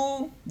 industry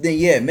cool, then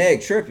yeah,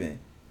 Meg tripping.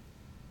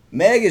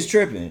 Meg is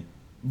tripping.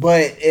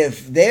 But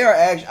if they are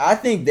actually, I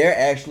think they're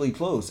actually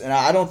close, and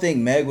I don't think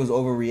Meg was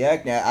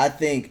overreacting.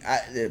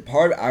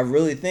 I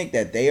really think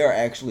that they are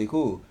actually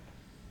cool,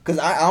 cause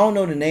I don't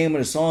know the name of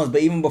the songs,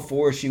 but even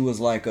before she was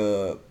like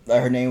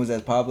her name was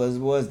as popular as it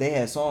was, they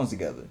had songs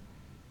together.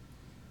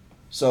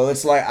 So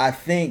it's like I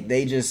think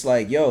they just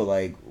like yo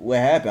like what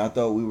happened? I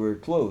thought we were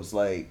close.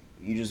 Like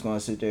you just gonna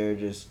sit there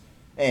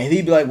and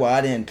he'd be like, well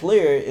I didn't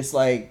clear it. It's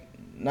like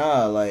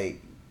nah like.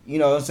 You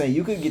know what I'm saying?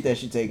 You could get that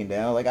shit taken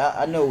down. Like,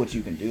 I know what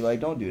you can do. Like,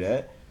 don't do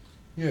that.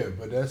 Yeah,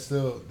 but that's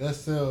still,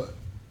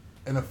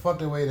 in a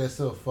fucked way, that's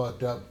still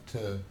fucked up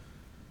to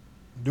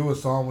do a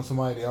song with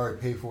somebody, they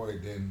already pay for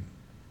it, then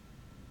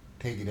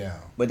take it down.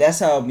 But that's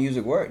how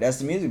music works. That's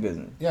the music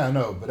business. Yeah, I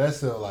know, but that's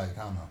still like,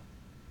 I don't know.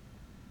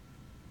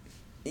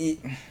 Yeah.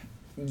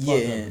 Fucked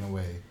up in a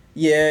way.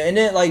 Yeah, and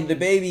then, like, the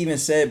baby even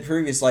said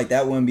previous, like,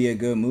 that wouldn't be a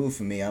good move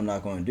for me. I'm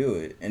not going to do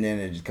it. And then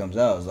it just comes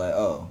out. It's like,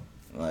 oh.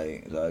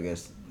 Like, so I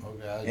guess...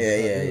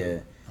 Okay,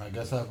 Yeah. I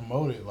guess I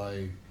promote it.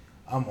 Like,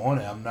 I'm on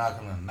it. I'm not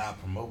gonna not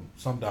promote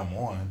something I'm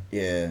on.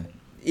 Yeah.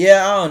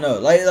 Yeah, I don't know.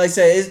 Like I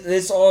said,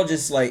 it's all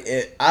just like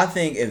I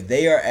think if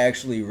they are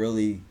actually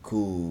really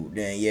cool,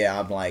 then yeah,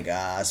 I'm like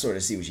I sort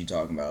of see what she's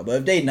talking about. But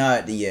if they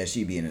not, then yeah,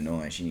 she being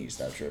annoying. She need to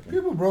stop tripping.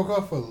 People broke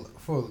up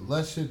for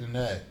less shit than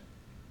that.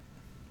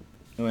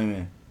 What do you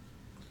mean?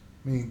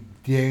 I mean,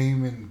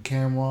 Dame and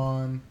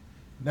Cameron.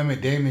 I mean,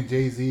 Dame and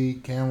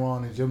Jay-Z,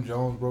 Cameron and Jim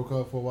Jones broke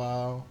up for a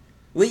while.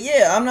 Well,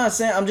 yeah, I'm not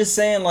saying. I'm just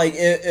saying, like,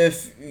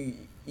 if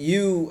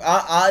you,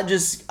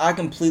 I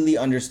completely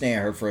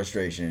understand her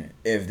frustration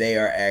if they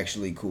are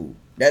actually cool.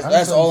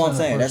 That's all I'm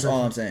saying. That's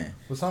all I'm saying.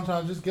 But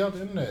sometimes just get off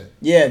the internet.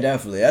 Yeah,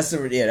 definitely.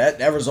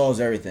 That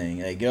resolves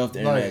everything. Like, get off the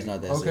internet. It's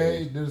not that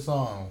serious. Okay, did a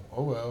song.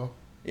 Oh well.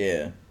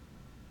 Yeah.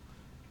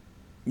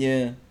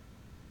 Yeah.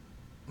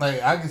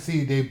 Like I can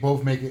see they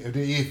both make it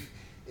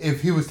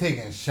if he was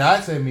taking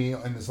shots at me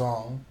in the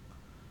song.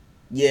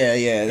 Yeah.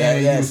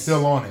 And you was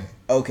still on it.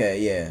 Okay,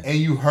 yeah. And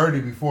you heard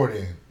it before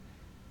then.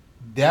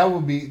 That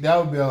would be like,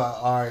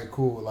 all right,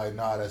 cool. Like,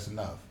 nah, that's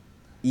enough.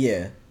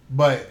 Yeah.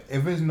 But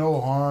if it's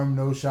no harm,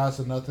 no shots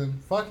or nothing,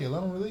 fuck it,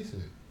 let them release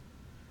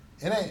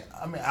it. It ain't.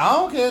 I mean, I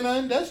don't care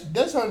nothing.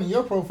 That's hurting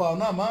your profile,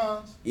 not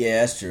mine.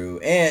 Yeah, that's true.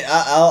 And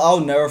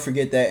I'll never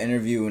forget that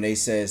interview when they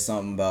said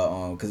something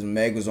about because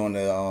Meg was on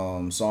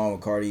the song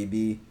with Cardi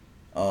B,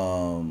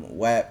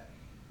 WAP.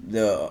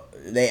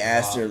 They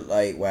asked her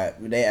like WAP.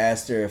 They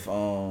asked her if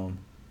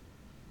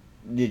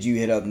did you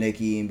hit up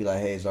Nicki and be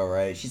like, hey, it's all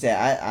right? She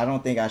said, I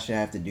don't think I should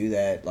have to do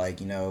that. Like,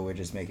 you know, we're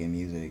just making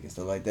music and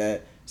stuff like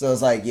that. So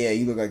it's like, yeah,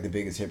 you look like the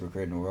biggest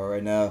hypocrite in the world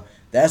right now.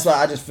 That's why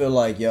I just feel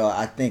like, yo,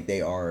 I think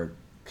they are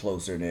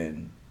closer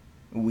than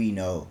we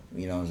know.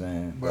 You know what I'm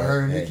saying? But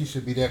her and Nicki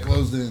should be that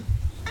close then.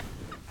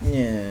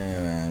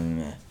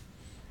 Yeah,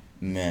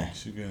 meh.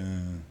 She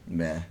can.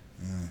 Meh.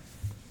 Yeah.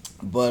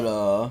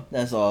 But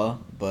that's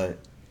all. But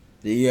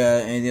do you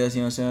got anything else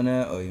you want to say on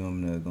that, or you want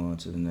me to go on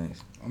to the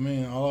next? I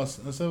mean, I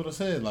said what I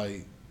said.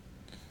 Like,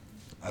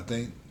 I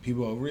think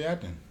people are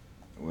overreacting.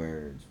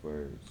 Words.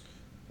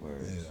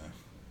 Yeah.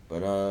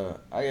 But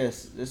I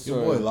guess this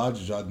Your boy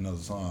Logic dropped another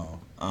song.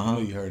 I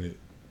know you heard it.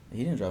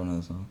 He didn't drop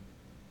another song.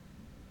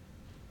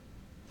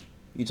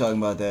 You talking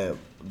about that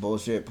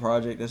bullshit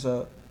project that's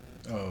up?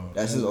 Oh,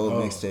 that's his old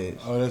mixtape.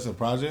 Oh, that's a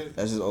project.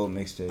 That's his old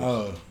mixtape.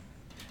 Oh,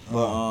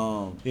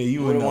 but yeah,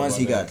 you were would the know ones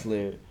he that. got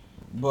cleared.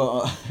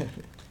 But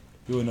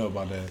you would know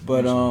about that.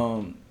 But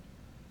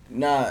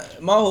nah,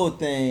 my whole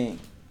thing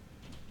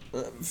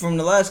from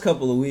the last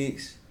couple of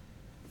weeks.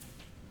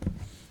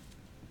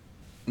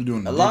 You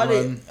doing a lot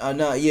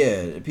of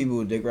yeah, people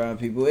with dick riding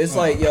people. It's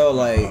like y'all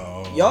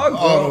grown.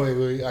 Oh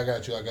wait, I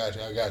got you.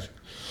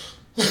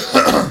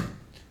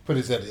 Put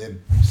this at the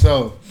end.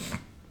 So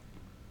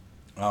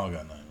I don't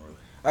got nothing really.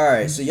 All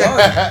right, so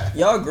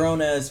y'all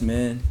grown ass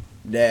men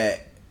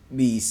that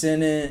be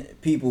sending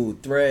people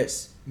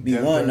threats, be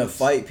wanting to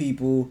fight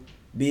people,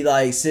 be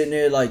like sitting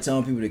there like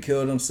telling people to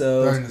kill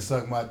themselves, threatening to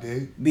suck my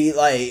dick, be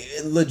like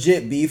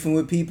legit beefing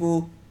with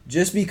people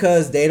just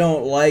because they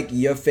don't like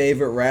your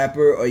favorite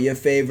rapper or your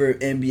favorite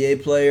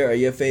NBA player or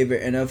your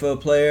favorite NFL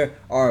player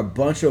are a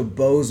bunch of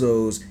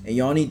bozos, and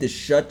y'all need to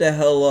shut the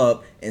hell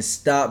up and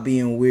stop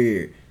being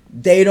weird.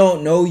 They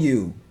don't know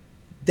you.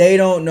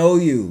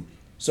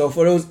 So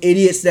for those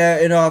idiots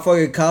that in our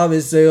fucking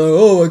comments say like,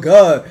 oh my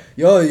god,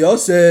 y'all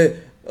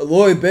said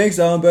Lloyd Banks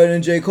sound better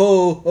than J.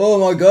 Cole. Oh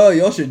my god,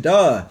 y'all should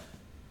die.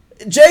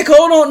 J.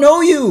 Cole don't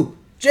know you.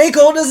 J.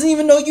 Cole doesn't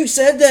even know you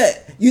said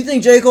that. You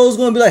think J. Cole's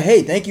gonna be like,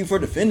 hey, thank you for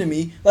defending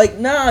me? Like,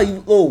 nah, you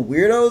little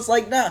weirdos.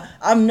 Like, nah.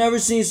 I've never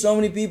seen so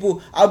many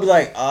people. I'll be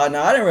like,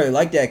 nah, I didn't really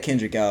like that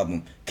Kendrick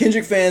album.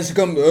 Kendrick fans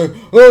come,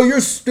 oh,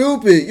 you're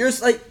stupid. You're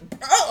like,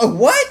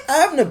 what? I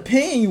have an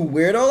opinion, you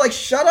weirdo. Like,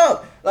 shut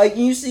up. Like,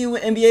 you see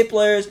with NBA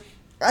players,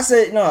 I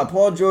said, no,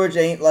 Paul George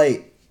ain't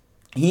like,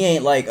 he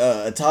ain't like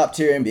a top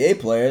tier NBA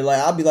player. Like,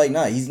 I'll be like,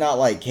 nah, he's not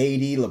like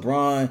KD,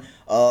 LeBron,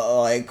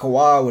 like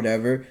Kawhi,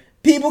 whatever.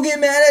 People get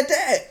mad at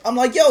that. I'm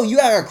like, yo, you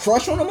got a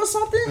crush on him or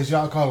something? But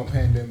y'all call him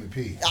Pandemic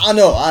P. I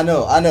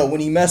know. When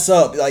he mess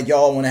up, like,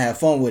 y'all want to have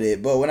fun with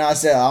it. But when I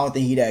said I don't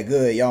think he that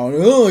good, y'all,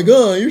 oh my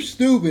god, you're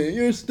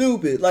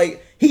stupid.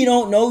 Like, he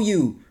don't know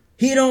you.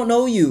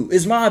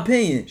 It's my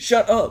opinion.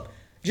 Shut up.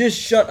 Just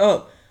shut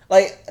up.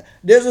 Like,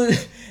 there's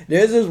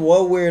this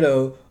one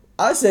weirdo.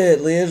 I said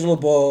LiAngelo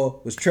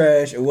Ball was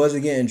trash. It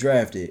wasn't getting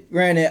drafted.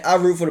 Granted, I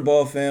root for the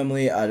Ball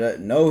family.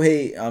 No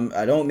hate.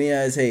 I don't mean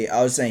that as hate.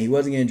 I was saying he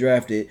wasn't getting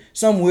drafted.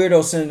 Some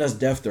weirdo sending us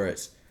death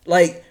threats.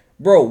 Like,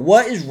 bro,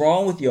 what is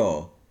wrong with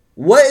y'all?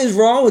 Like,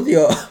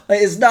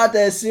 it's not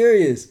that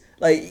serious.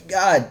 Like,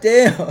 god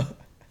damn.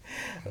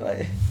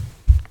 Like,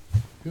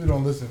 people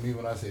don't listen to me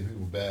when I say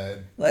people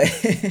bad. Like,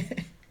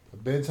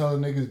 I've been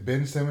telling niggas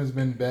Ben Simmons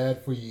been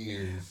bad for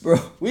years. Bro,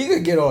 we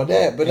could get on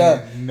that, but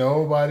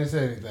nobody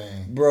said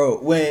anything.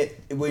 Bro,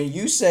 when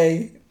you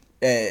say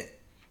that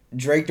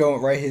Drake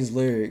don't write his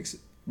lyrics,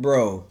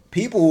 bro,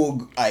 people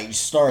will like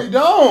start. They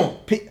don't.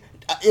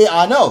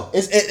 I know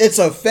it's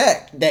a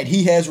fact that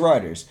he has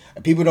writers.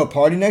 People know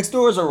Party Next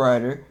Door is a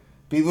writer.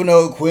 People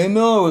know Quinn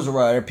Miller was a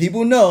writer.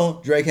 People know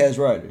Drake has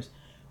writers.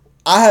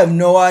 I have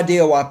no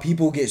idea why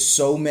people get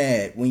so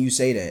mad when you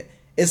say that.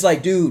 It's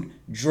like, dude,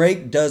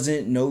 Drake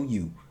doesn't know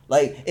you.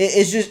 Like,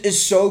 it's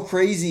so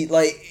crazy.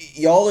 Like,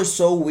 y'all are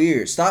so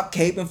weird. Stop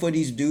caping for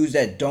these dudes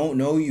that don't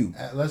know you.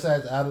 Let's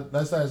ask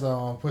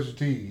Pusha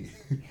T.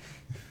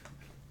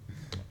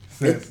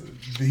 Since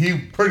he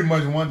pretty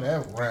much won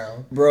that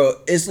round.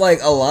 Bro, it's like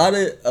a lot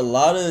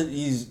of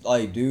these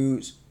like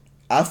dudes,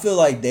 I feel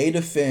like they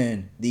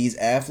defend these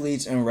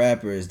athletes and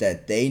rappers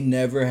that they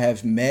never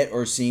have met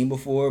or seen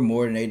before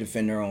more than they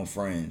defend their own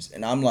friends.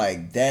 And I'm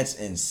like, that's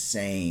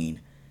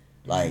insane.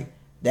 Like,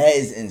 that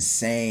is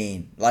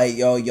insane. Like,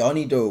 y'all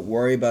need to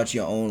worry about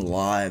your own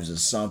lives or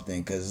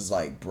something. Because it's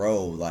like,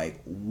 bro,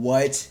 like,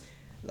 what?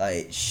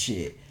 Like,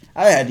 shit.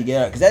 I had to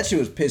get out because that shit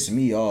was pissing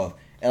me off.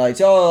 And, like,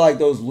 tell like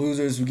those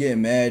losers who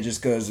getting mad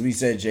just because we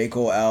said J.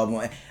 Cole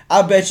album.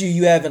 I bet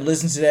you haven't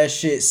listened to that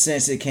shit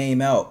since it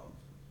came out.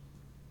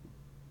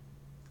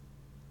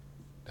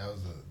 That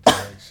was a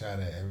direct shot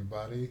at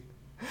everybody.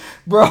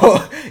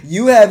 Bro,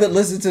 you haven't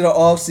listened to the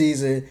off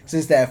season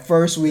since that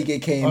first week it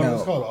came out.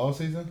 It's called off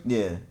season?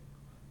 Yeah.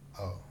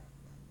 Oh.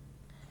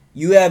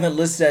 You haven't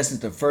listened to that since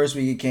the first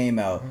week it came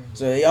out.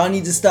 So y'all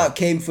need to stop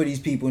caping for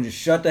these people and just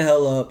shut the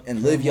hell up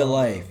and live your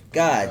life.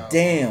 God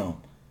damn.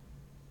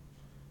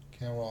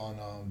 Cameron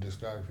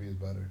discography is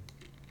better.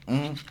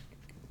 Mm-hmm.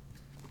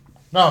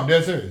 No, I'm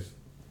dead serious.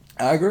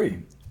 I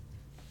agree.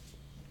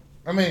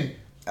 I mean,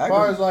 as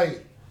far as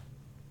like...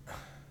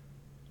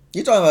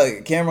 You talking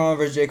about Cameron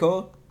versus J.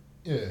 Cole?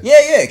 Yeah.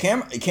 Yeah.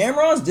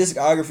 Cameron's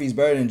discography is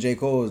better than J.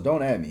 Cole's.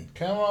 Don't at me.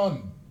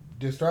 Cameron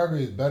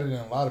discography is better than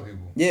a lot of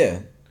people. Yeah.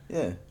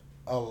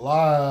 a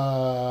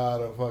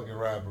lot of fucking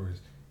rappers.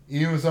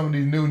 Even some of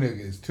these new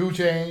niggas. 2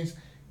 Chainz,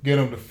 get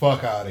them the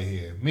fuck out of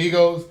here.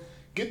 Migos,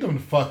 get them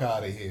the fuck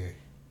out of here.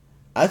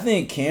 I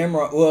think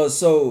Cameron. Well,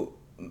 so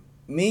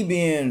me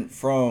being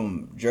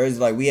from Jersey,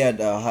 like we had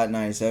Hot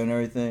 97 and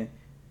everything.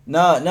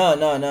 No.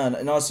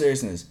 In all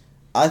seriousness,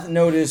 I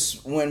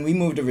noticed when we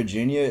moved to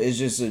Virginia, it's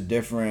just a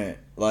different,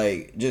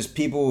 like, just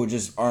people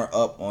just aren't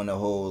up on the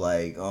whole,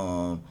 like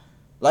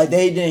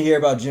they didn't hear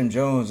about Jim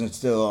Jones and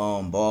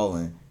still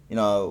balling. You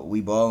know,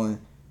 we balling.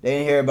 They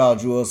didn't hear about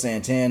Joel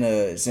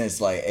Santana since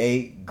like,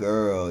 hey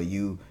girl,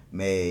 you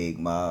make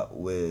my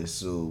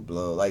whistle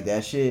blow, like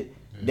that shit.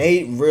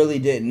 They really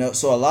didn't know.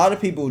 So a lot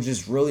of people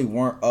just really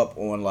weren't up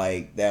on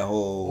like that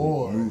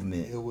whole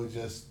movement. It was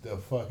just the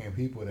fucking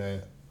people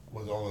that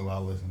was only allowed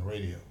to listen to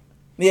radio.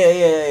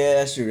 Yeah.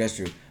 That's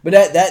true. But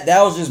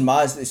that was just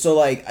my. So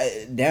like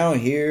down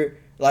here,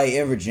 like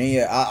in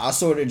Virginia, I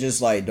sort of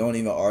just like don't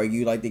even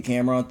argue like the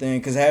Cameron thing,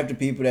 because half the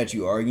people that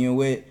you arguing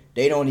with,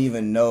 they don't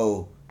even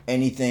know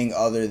anything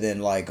other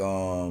than like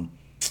oh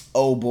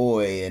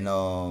boy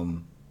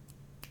and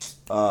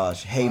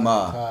Hey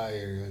Ma.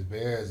 Tigers,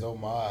 Bears, oh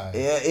my.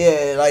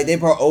 Yeah, like they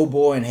brought Oh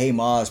Boy and Hey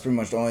Ma is pretty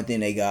much the only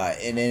thing they got,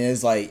 and then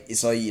it's like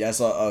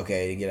that's all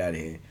okay. Then get out of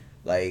here.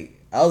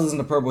 Like I was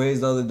listening to Purple Haze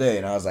the other day,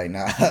 and I was like,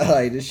 nah,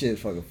 like this shit's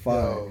fucking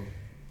fire. Yo,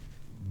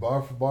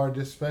 bar for bar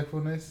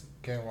disrespectfulness,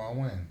 Cameron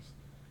wins.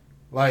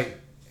 Like,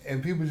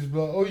 and people just be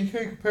like, oh, you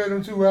can't compare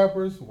them two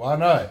rappers. Why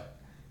not?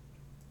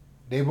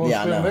 They both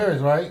spin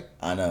lyrics, right?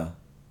 I know.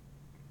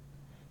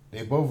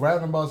 They both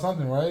rapping about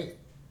something, right?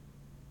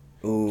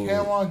 Ooh.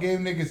 Cameron gave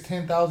niggas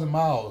 10,000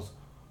 miles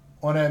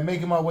on that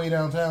Making My Way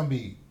Downtown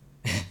beat.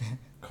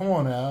 Come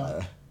on now.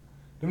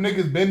 Them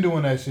niggas been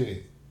doing that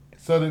shit.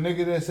 So the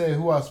nigga that said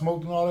Who I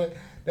Smoked and all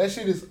that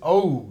shit is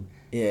old.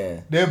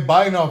 Yeah. They're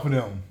biting off of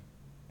them.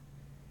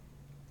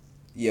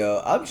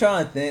 Yo, I'm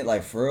trying to think,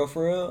 like, for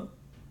real,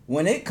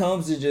 when it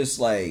comes to just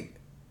like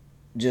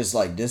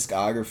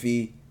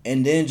discography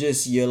and then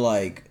just your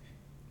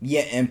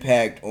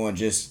impact on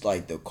just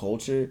like the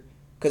culture,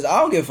 because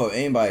I don't give a fuck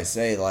anybody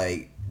say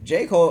like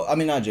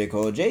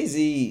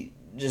Jay-Z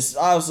just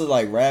obviously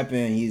like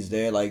rapping, he's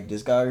there like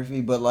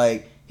discography, but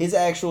like his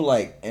actual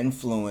like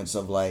influence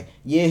of like,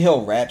 yeah,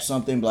 he'll rap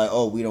something like,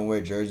 oh, we don't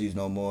wear jerseys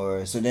no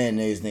more, so then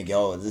they just think,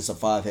 oh, is this a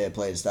 5-head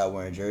play to stop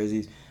wearing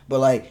jerseys? But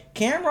like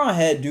Cameron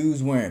had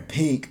dudes wearing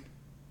pink,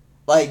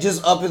 like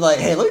just up and like,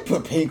 hey, let me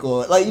put pink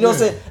on, like, you know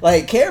what I'm saying?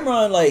 Like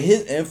Cameron, like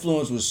his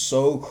influence was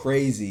so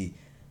crazy.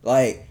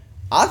 Like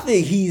I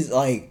think he's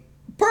like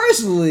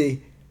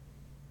personally,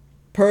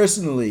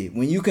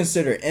 when you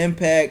consider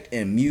impact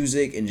and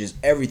music and just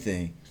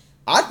everything,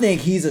 I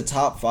think he's a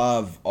top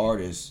 5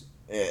 artist.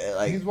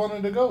 Like he's one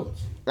of the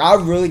GOATs. I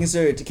really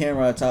consider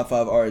Cameron a top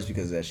 5 artist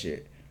because of that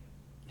shit.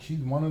 He's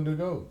one of the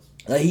GOATs.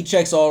 Like he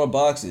checks all the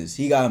boxes.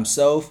 He got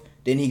himself.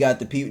 Then he got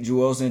the people,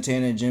 Joel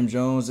Santana and Jim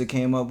Jones that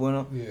came up with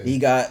him. Yeah. He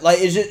got like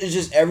it's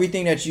just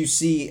everything that you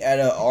see at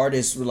an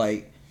artist.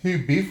 Like he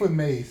beef with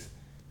Mace.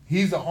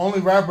 He's the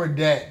only rapper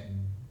that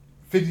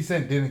 50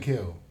 Cent didn't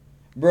kill.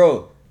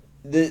 Bro,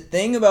 the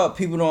thing about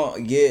people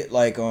don't get,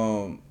 like,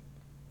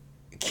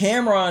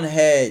 Cameron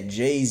had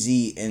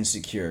Jay-Z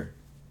Insecure.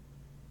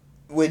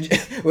 When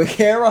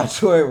Cameron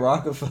toured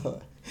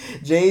Rockefeller,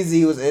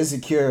 Jay-Z was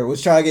insecure,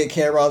 was trying to get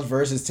Cameron's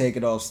verses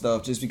taken off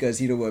stuff just because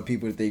he didn't want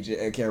people to think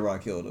Cameron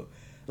killed him.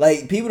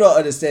 Like, people don't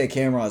understand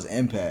Cameron's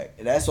impact,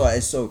 and that's why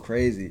it's so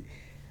crazy.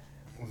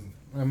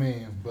 I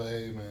mean, but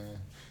hey, man,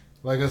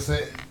 like I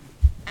said,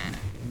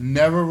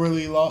 never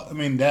really lost. I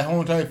mean, that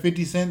whole entire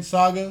 50 Cent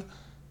saga,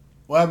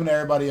 what happened to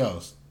everybody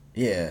else?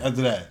 Yeah.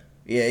 After that.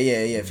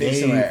 Yeah. 50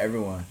 Cent had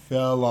everyone.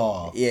 Fell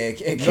off. Yeah.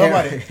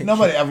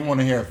 Nobody ever want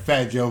to hear a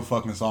Fat Joe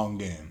fucking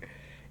song again.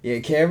 Yeah,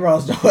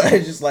 Cameron's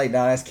just like,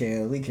 nah, that's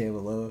Cam. Leave Cam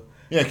alone.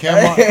 Yeah,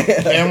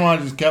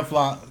 Cameron just kept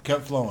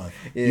flowing.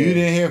 Yeah. You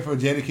didn't hear from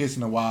Jadakiss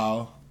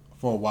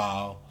for a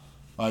while,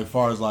 like, as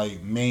far as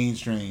like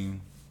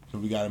mainstream. So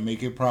we gotta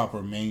make it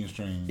proper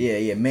mainstream.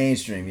 Yeah,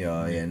 mainstream,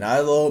 y'all. Yeah,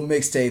 not little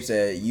mixtapes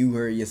that you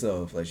heard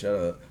yourself. Like, shut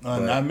up.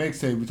 Not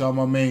mixtape. We talking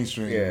about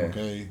mainstream. Yeah.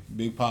 Okay,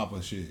 Big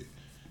Papa shit.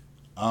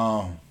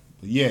 But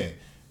yeah,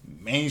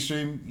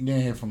 mainstream. You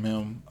didn't hear from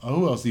him.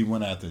 Who else he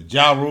went after?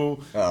 Ja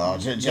Rule. Ja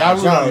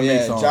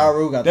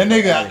Rule got that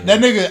nigga.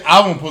 That nigga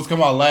album supposed to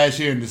come out last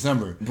year in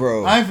December.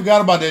 Bro, I ain't forgot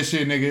about that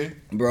shit, nigga.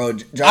 Bro,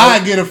 I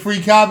get a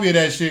free copy of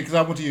that shit because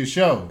I went to your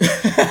show.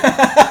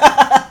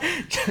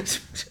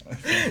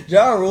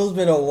 Ja Rule's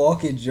been a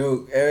walking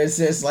joke ever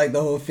since like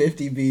the whole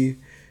 50 beef.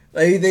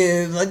 Like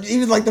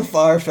even like the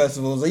fire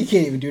festivals, like you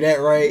can't even do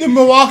that right. The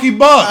Milwaukee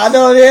Bucks. I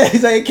know that.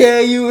 He's like,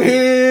 can you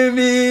hear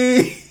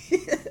me?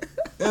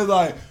 It's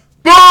like,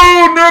 boo,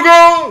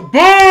 nigga,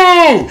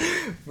 boo!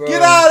 Bro.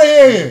 Get out of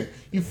here,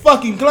 you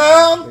fucking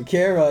clown.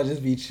 Cameron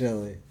just be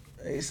chilling.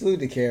 Hey,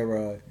 salute to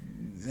Cameron.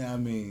 I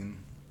mean,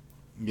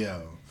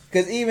 yo.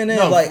 Because even then,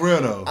 No, like, for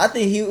real though. I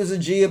think he was a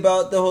G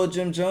about the whole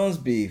Jim Jones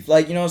beef.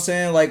 Like, you know what I'm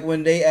saying? Like,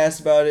 when they asked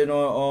about it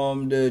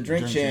on the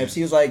Drink Champs,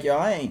 he was like, yo,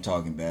 I ain't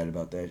talking bad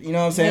about that. You know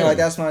what I'm saying? Yeah. Like,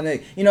 that's my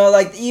nigga. You know,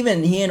 like,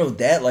 even he handled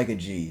that like a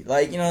G.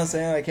 Like, you know what I'm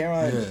saying? Like,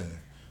 Cameron. Yeah.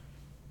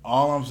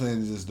 All I'm saying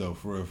is this though,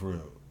 for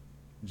real.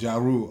 Ja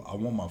Rule, I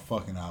want my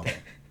fucking album.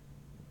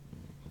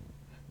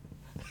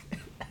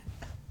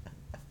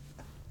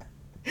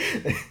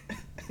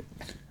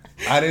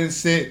 I didn't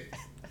sit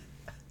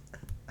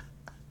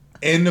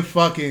in the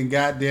fucking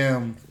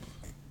goddamn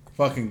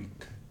fucking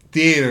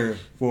theater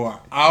for an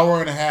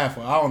hour and a half,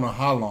 or I don't know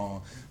how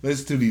long,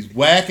 listen to these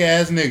whack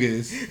ass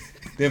niggas.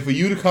 Then for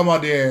you to come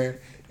out there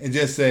and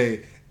just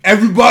say,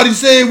 everybody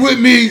say it with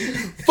me,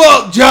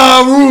 fuck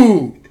Ja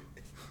Rule.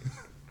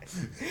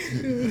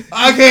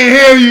 I can't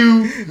hear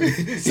you.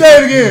 Say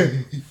it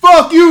again.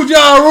 Fuck you,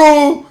 Ja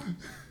Rule.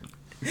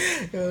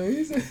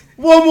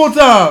 One more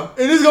time.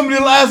 And this is going to be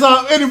the last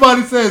time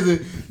anybody says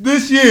it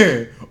this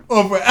year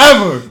or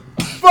forever.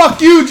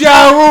 Fuck you,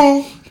 Ja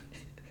Rule.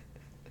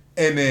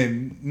 And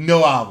then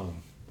no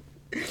album.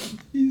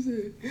 He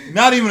said,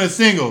 not even a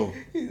single.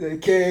 He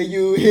said, can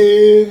you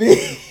hear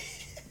me?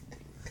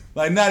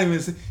 Like, not even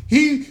a,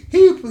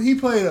 he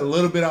played a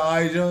little bit of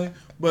I Joint,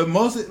 but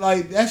most of,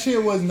 like, that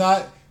shit was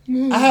not.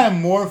 I had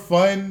more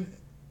fun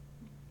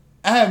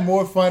at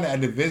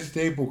the Vince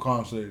Staples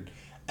concert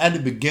at the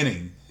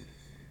beginning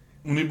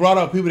when he brought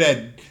up people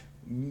that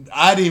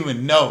I didn't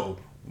even know,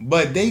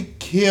 but they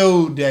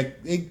killed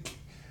that. They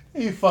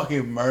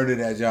fucking murdered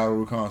that Ja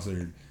Rule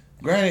concert.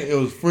 Granted, it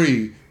was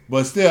free,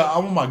 but still, I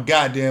want my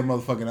goddamn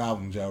motherfucking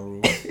album, Ja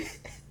Rule.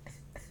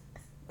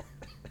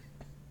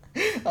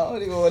 I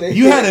don't even want to.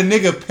 You had a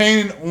nigga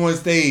painting on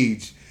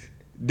stage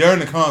during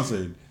the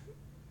concert.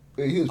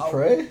 Wait, he was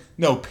praying?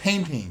 No,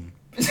 painting.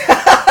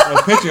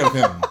 A picture of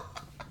him.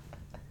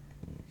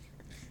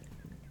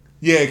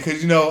 Yeah,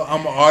 because, you know,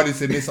 I'm an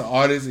artist and it's an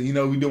artist and, you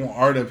know, we doing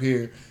art up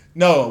here.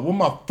 No, where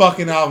my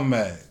fucking album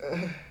at?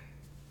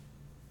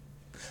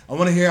 I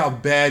want to hear how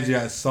bad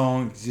your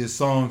song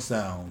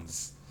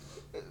sounds.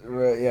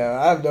 Right, yeah,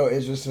 I have no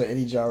interest in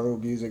any Ja Rule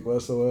music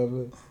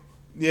whatsoever.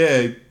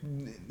 Yeah,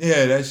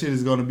 that shit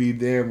is going to be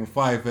there when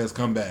Firefest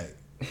come back.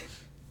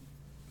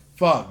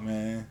 Fuck,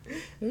 man.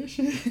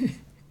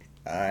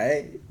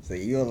 Alright, so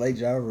you don't like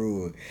Ja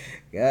Rule.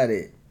 Got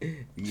it.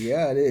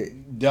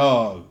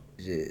 Dog.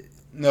 Shit.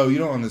 No, you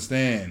don't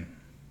understand.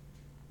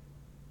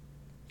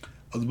 I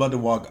was about to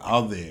walk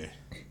out there.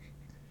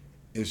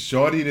 If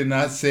Shorty did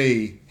not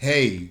say,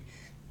 hey,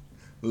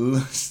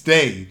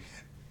 stay,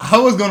 I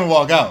was going to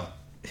walk out.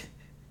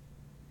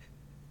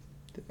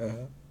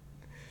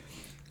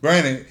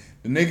 Granted,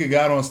 the nigga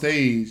got on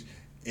stage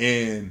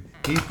and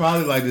he's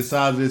probably like the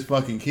size of this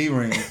fucking key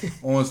ring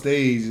on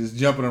stage, just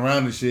jumping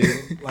around and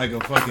shit like a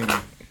fucking.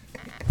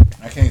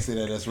 I can't say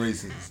that, that's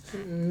racist.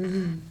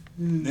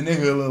 The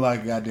nigga look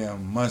like a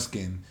goddamn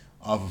Munchkin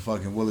off of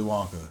fucking Willy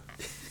Wonka,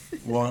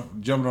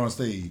 jumping on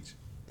stage.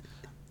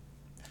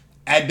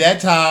 At that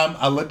time,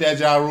 I looked at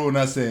Ja Rule and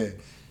I said,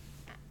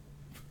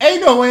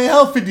 "Ain't no way in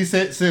hell 50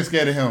 Cent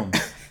scared of him.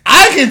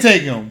 I can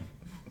take him.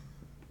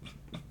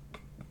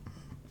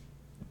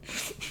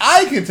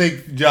 I can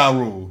take Ja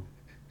Rule."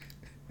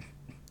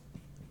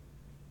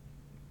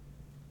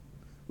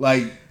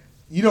 Like,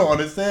 you don't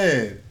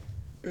understand.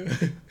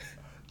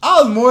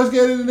 I was more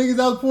scared of the niggas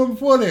I was pouring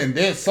before then.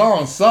 That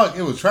song sucked.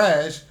 It was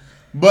trash.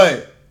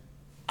 But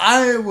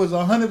I was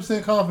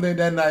 100% confident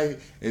that night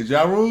if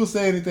Ja Rule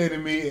say anything to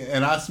me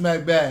and I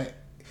smack back,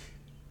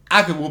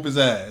 I could whoop his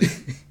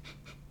ass.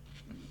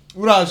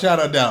 Without a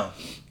shadow of doubt.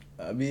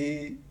 I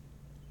mean,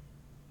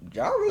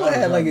 Ja Rule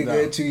had like a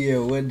good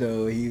 2-year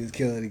window. He was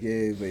killing the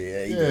game, but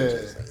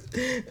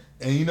yeah.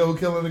 And you know who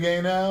killing the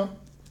game now?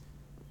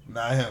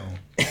 Not him.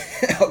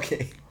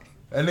 Okay.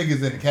 That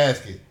nigga's in the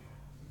casket.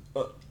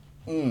 But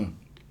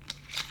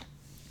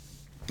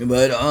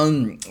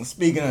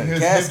speaking of the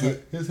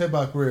casket, his hip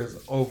hop career is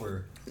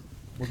over.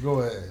 Well, go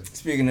ahead.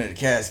 Speaking of the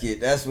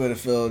casket, that's where the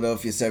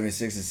Philadelphia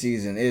 76ers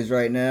season is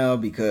right now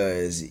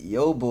because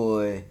yo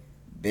boy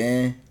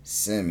Ben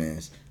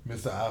Simmons,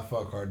 Mr. I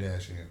Fuck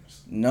Kardashians,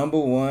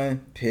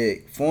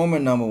 former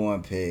number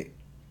one pick,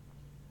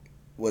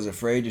 was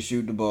afraid to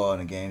shoot the ball in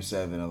a game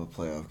 7 of a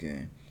playoff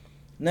game.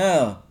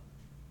 Now,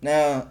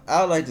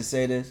 I would like to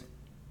say this.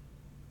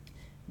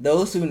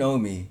 Those who know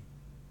me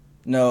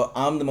know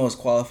I'm the most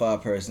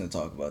qualified person to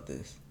talk about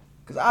this.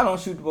 Because I don't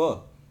shoot the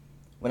ball.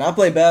 When I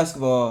play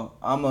basketball,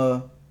 I'm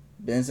a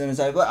Ben Simmons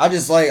type player.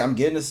 I'm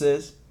getting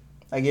assists.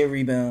 I get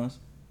rebounds.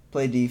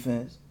 Play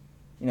defense.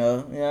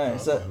 Yeah.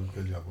 So,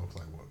 because y'all both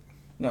like what?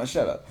 No,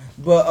 shut up.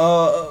 But,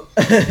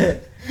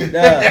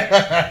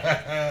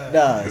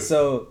 nah.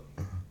 So,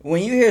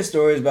 when you hear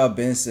stories about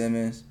Ben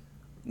Simmons,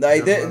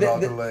 like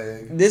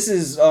this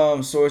is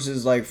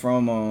sources like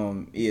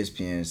from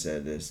ESPN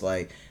said this,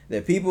 like the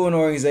people in the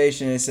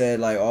organization said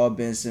like all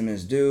Ben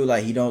Simmons do,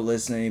 like he don't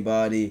listen to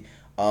anybody.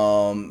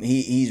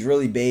 He's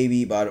really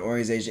babied by the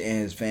organization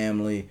and his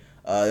family.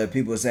 There are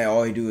people saying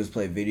all he do is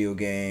play video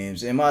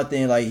games. And my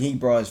thing, like, he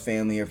brought his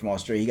family here from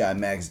Australia. He got a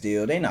max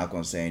deal. They not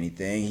gonna say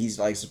anything. He's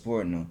like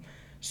supporting them.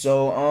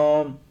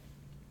 So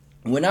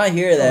when I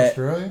hear that,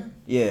 Australian?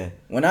 yeah,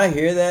 when I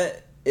hear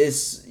that,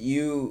 it's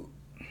you.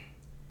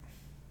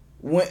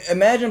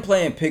 Imagine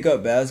playing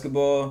pickup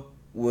basketball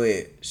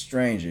with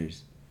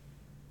strangers.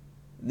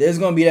 There's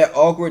gonna be that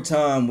awkward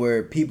time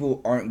where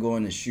people aren't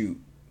going to shoot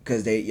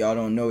because y'all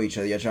don't know each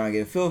other. Y'all trying to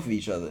get a feel for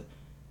each other.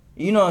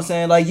 You know what I'm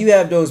saying? Like, you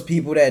have those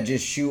people that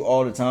just shoot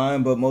all the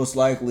time, but most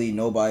likely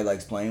nobody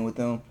likes playing with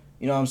them.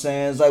 You know what I'm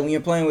saying? It's like when you're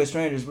playing with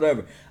strangers,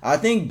 whatever. I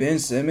think Ben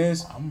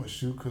Simmons. I'm gonna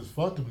shoot because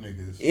fuck them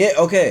niggas. Yeah,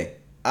 okay.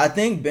 I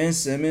think Ben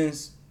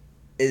Simmons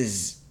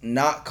is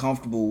not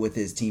comfortable with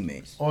his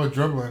teammates. Or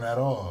dribbling at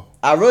all.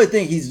 I really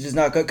think he's just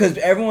not, because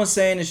everyone's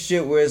saying this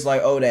shit where it's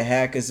like, oh, the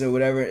hackers or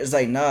whatever. It's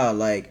like, nah,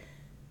 like,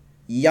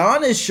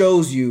 Giannis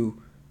shows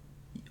you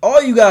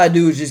all you gotta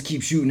do is just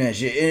keep shooting that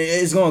shit.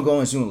 It's gonna go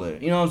in sooner or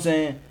later. You know what I'm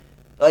saying?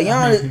 Like,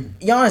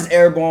 Giannis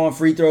airball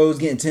free throws,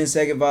 getting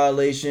 10-second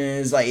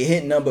violations, like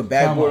hitting number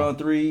backboard on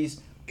threes.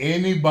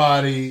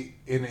 Anybody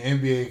in the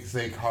NBA can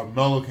say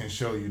Carmelo can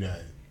show you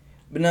that.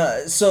 But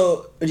no,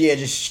 so yeah,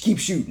 just keep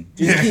shooting.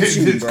 Just keep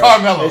shooting, bro.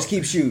 Carmelo. Just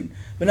keep shooting.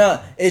 But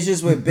no, it's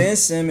just with Ben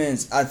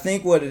Simmons. I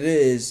think what it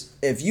is,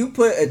 if you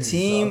put a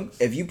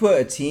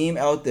team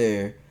out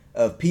there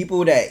of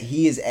people that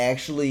he is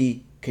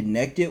actually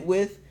connected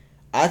with,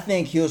 I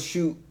think he'll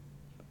shoot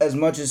as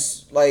much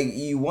as like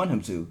you want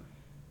him to.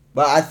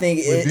 But I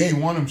think do you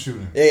want him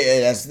shooting?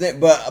 Yeah, that's it.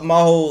 But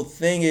my whole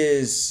thing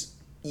is,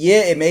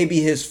 yeah, it may be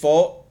his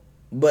fault,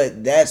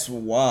 but that's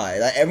why.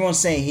 Like, everyone's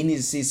saying he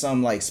needs to see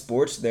some like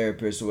sports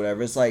therapist or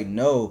whatever. It's like,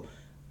 no,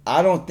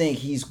 I don't think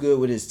he's good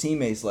with his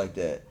teammates like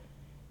that.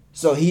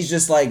 So he's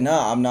just like,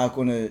 nah, I'm not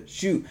gonna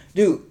shoot,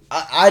 dude.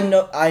 I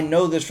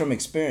know this from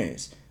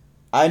experience.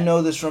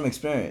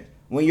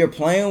 When you're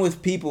playing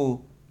with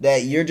people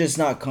that you're just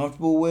not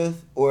comfortable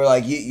with, or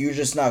like you're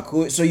just not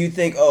cool. So you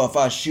think, oh, if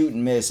I shoot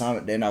and miss,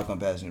 they're not gonna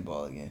pass me the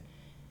ball again.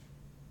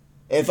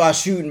 If I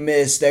shoot and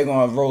miss, they're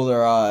gonna roll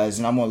their eyes,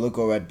 and I'm gonna look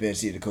over at the bench,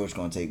 see the coach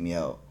gonna take me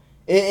out.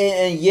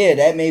 And yeah,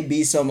 that may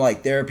be some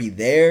like therapy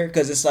there,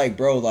 because it's like,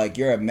 bro, like,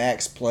 you're a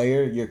max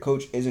player, your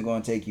coach isn't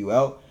gonna take you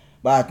out.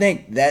 But I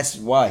think that's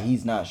why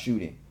he's not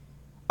shooting.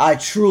 I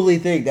truly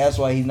think that's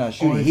why he's not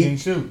shooting. He can't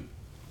shoot.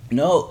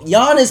 No,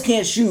 Giannis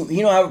can't shoot.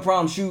 He don't have a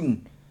problem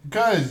shooting.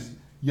 Because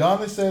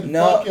Giannis said,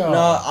 fuck y'all.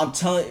 No, I'm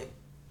telling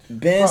you,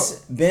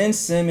 Ben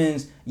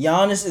Simmons,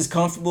 Giannis is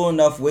comfortable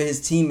enough with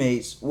his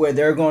teammates where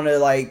they're going to,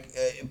 like,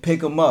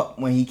 pick him up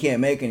when he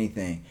can't make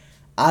anything.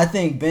 I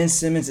think Ben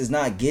Simmons is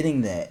not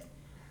getting that.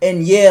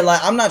 And, yeah,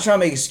 like, I'm not trying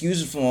to make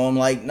excuses for him.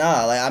 Like,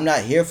 nah, like, I'm not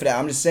here for that.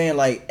 I'm just saying,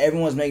 like,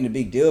 everyone's making a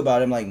big deal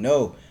about him. Like,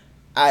 no.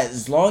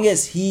 As long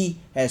as he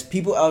has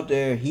people out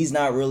there he's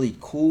not really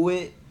cool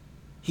with,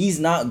 he's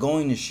not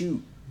going to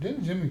shoot.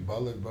 Didn't Jimmy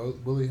Butler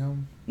bully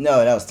him?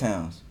 No, that was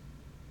Towns.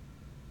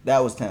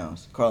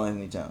 Karl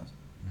Anthony Towns.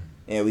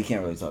 Yeah, we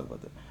can't really talk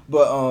about that.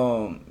 But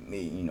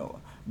you know,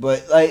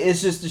 but like,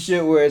 it's just the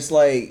shit where it's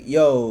like,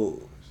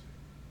 yo,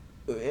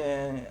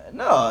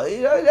 no,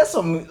 you know, that's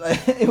some.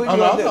 Like, I'm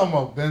talking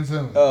about Ben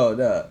Simmons. Oh,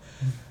 no.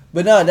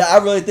 But no, I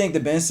really think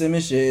the Ben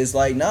Simmons shit is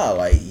like, nah,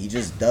 like, he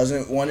just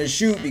doesn't want to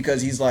shoot because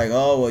he's like,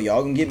 oh, well,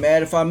 y'all can get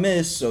mad if I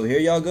miss, so here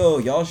y'all go,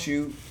 y'all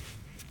shoot.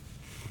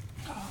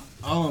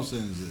 All I'm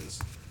saying is this.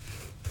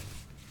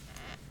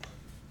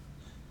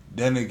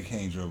 That nigga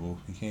can't dribble.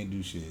 He can't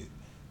do shit.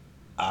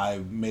 I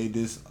made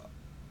this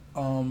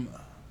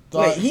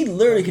Wait, he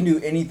literally can do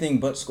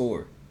anything but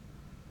score.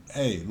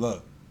 Hey,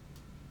 look.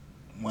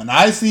 When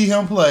I see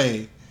him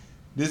play,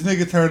 this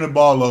nigga turn the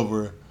ball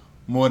over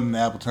more than the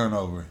apple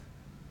turnover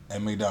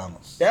at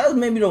McDonald's. That was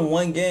maybe the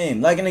one game.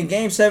 Like, in the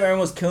game 7,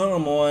 everyone's killing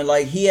him on.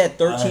 Like, he had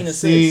 13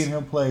 assists. I've seen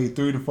him play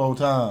 3 to 4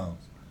 times.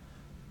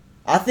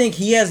 I think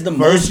he has the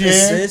most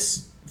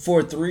assists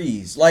for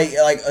threes. Like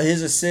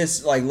his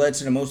assists like led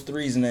to the most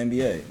threes in the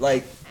NBA.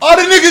 Like, all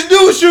the niggas do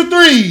is shoot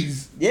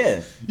threes.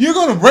 Yeah. You're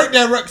gonna break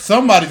that record.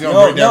 Somebody's gonna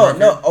break that record.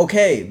 No,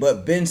 okay,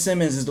 but Ben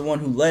Simmons is the one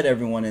who led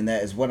everyone in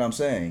that, is what I'm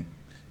saying.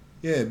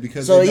 Yeah,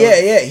 because so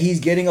he's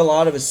getting a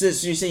lot of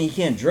assists. So you're saying he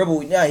can't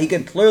dribble? Yeah, he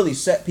can clearly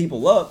set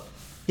people up.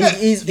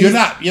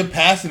 You're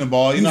passing the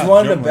ball. He's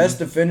one of the best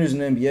defenders in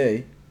the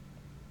NBA.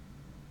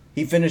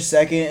 He finished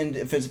second in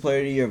Defensive Player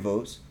of the Year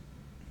votes.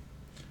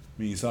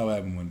 I mean, you saw what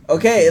happened when.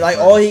 Okay, like,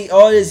 all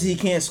it is he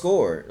can't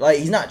score. Like,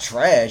 he's not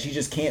trash. He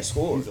just can't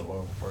score. He's a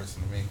horrible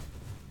person to me.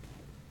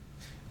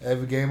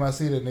 Every game I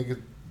see, that nigga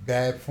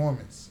bad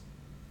performance.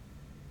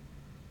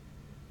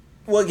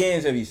 What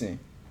games have you seen?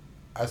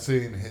 I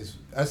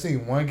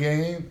seen one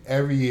game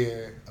every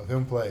year of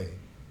him play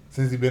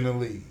since he been in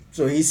the league.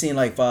 So he's seen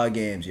like 5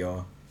 games,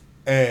 y'all.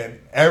 And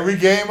every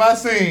game I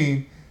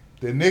seen,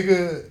 the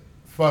nigga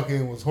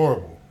fucking was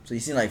horrible. So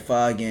he's seen like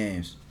 5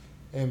 games.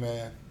 Hey,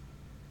 man.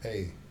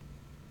 Hey.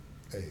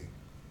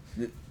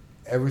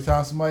 Every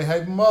time somebody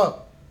hype him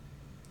up,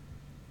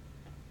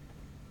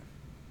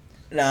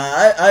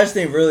 Nah, I just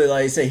think really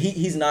like you say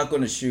he's not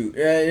going to shoot.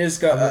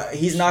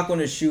 He's not going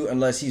to shoot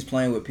unless he's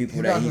playing with people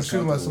He's that not gonna he's shoot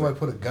unless comfortable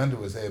somebody with. put a gun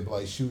to his head, but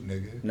like shoot,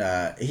 nigga.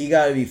 Nah, he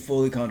got to be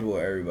fully comfortable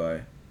with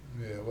everybody.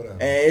 Yeah, whatever.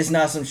 And it's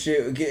not some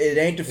shit. It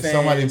ain't the Is fans.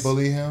 somebody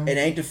bully him? It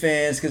ain't the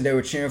fans because they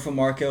were cheering for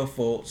Markelle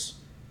Fultz.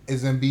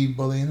 Is Embiid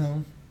bullying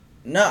him?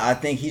 No, I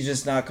think he's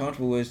just not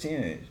comfortable with his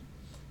teammates.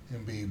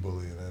 Embiid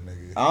bullying that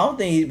nigga. I don't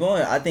think he's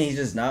bullying. I think he's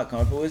just not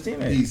comfortable with his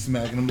teammates. He's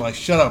smacking him like,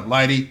 shut up,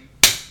 Lighty.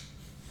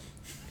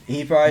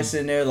 He probably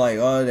sitting there like,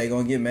 oh, they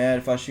gonna get mad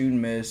if I shoot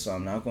and miss, so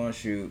I'm not gonna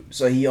shoot.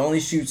 So he only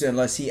shoots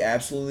unless he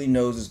absolutely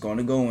knows it's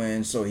gonna go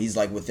in. So he's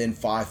like within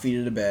 5 feet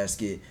of the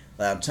basket.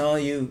 Like I'm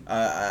telling you,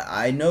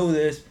 I know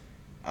this.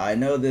 I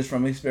know this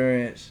from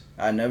experience.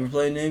 I never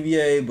played in the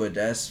NBA, but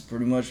that's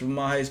pretty much what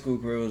my high school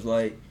career was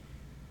like.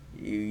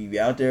 You be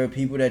out there with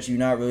people that you're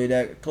not really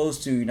that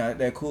close to, you're not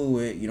that cool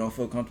with, you don't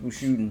feel comfortable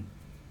shooting.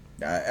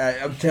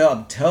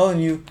 I'm telling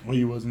you. Well,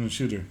 he wasn't a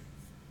shooter.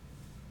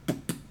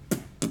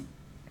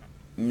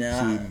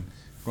 Nah. See,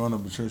 growing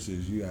up in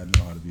churches, you gotta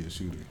know how to be a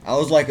shooter. I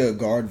was like a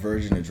guard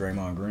version of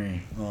Draymond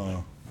Green.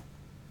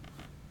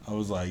 I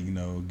was like,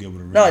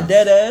 Gilbert Arenas. No,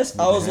 dead ass. With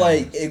I the was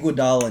like hands.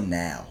 Iguodala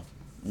now.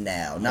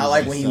 Not was like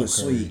like when he Steph was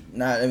Curry. sweet.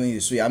 Not when he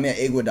was sweet. I mean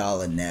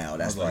Iguodala now. I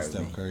That's was like right.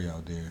 Steph Curry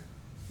out there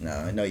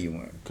No, you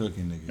weren't.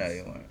 cooking niggas. No,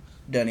 you weren't.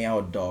 Dunny, I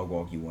would dog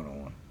walk you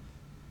 1-on-1.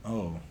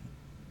 Oh,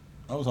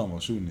 I was talking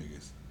about shooting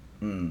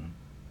niggas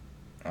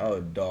I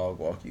would dog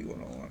walk you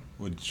 1-on-1.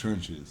 with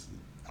trenches.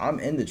 I'm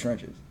in the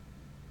trenches.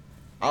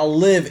 I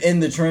live in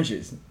the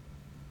trenches.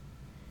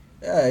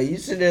 Yeah, you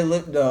sit there.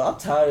 I'm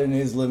tired of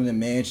niggas living in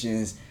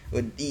mansions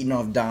with eating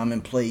off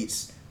diamond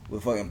plates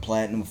with fucking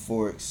platinum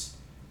forks.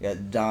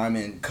 Got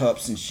diamond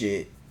cups and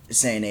shit.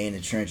 Saying they in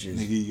the trenches.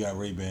 Nigga, you got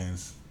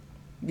Ray-Bans.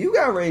 You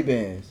got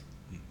Ray-Bans.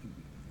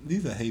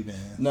 These are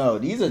Hay-Bans. No,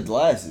 these are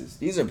glasses.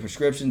 These are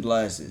prescription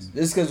glasses.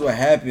 This is because what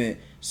happened,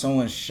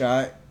 someone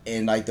shot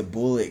and like the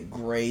bullet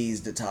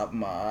grazed the top of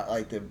my eye,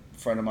 like the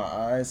front of my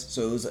eyes.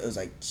 So it was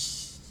like,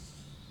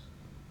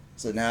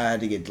 so now I had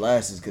to get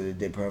glasses because it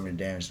did permanent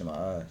damage to my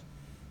eyes.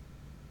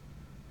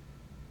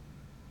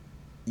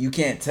 You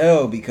can't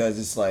tell because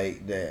it's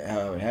like that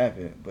how it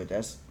happened, but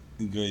that's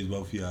You grazed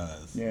both your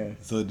eyes. Yeah.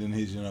 So it didn't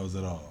hit your nose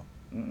at all.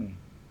 Mm-mm.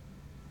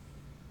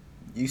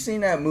 You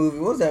seen that movie?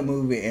 What was that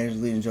movie,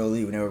 Angelina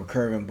Jolie, when they were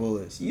curving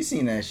bullets? You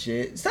seen that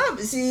shit? Stop.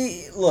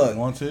 See, look.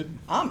 Wanted?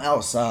 I'm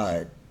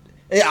outside.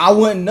 I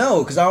wouldn't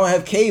know because I don't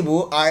have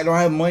cable. I don't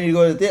have money to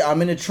go to the theater.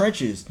 I'm in the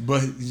trenches.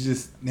 But you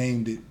just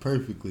named it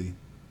perfectly.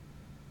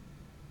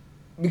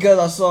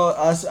 Because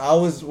I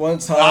was one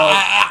time.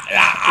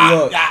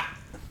 Look,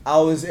 I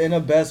was in a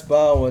Best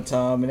Buy one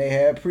time and they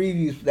had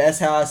previews. That's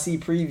how I see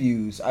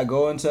previews. I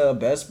go into a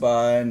Best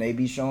Buy and they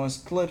be showing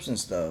clips and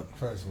stuff.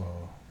 First of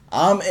all,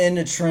 I'm in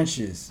the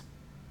trenches.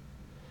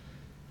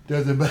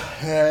 Doesn't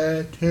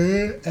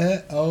matter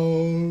at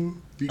all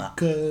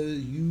because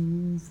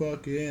you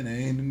fucking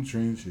ain't in the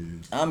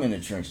trenches. I'm in the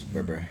trenches,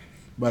 baby.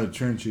 By the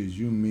trenches,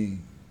 you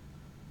mean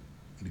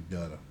the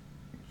gutter.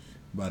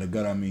 By the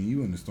gutter, I mean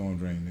you in the storm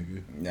drain,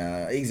 nigga.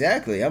 Nah,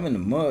 exactly. I'm in the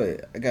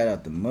mud. I got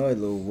out the mud,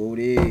 little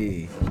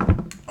woody.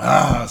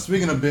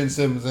 Speaking of Ben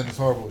Simmons and his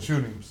horrible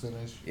shooting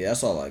percentage, Yeah,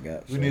 that's all I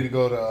got. we need to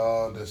go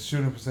to the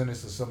shooting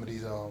percentage of some of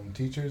these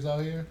teachers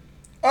out here.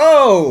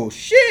 Oh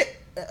shit!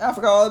 I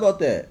forgot all about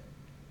that.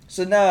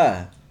 So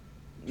nah,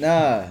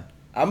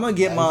 I'm gonna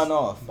get mine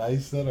off.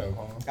 Nice setup,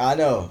 huh? I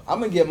know. I'm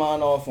gonna get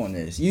mine off on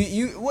this.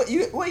 What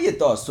are your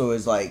thoughts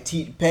towards like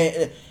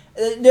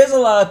there's a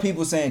lot of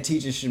people saying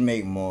teachers should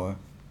make more,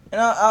 and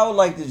I would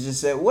like to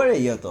just say, what are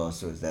your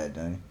thoughts towards that,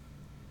 Danny?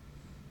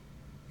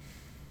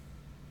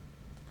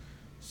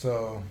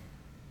 So,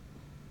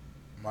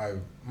 my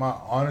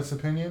honest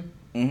opinion.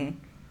 Mm-hmm.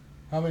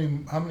 How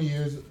many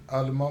years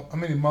out of the month? How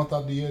many months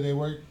out the year they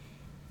work?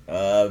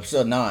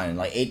 So 9,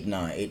 like 8,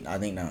 9. I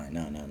think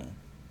 9.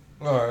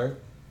 All right.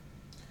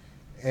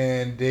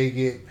 And they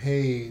get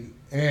paid,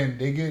 and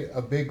they get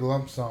a big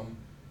lump sum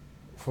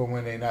for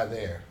when they're not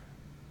there.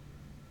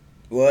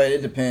 Well,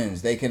 it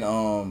depends. They can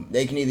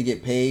either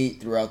get paid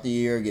throughout the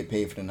year or get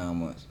paid for the 9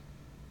 months.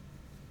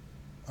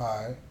 All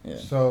right. Yeah.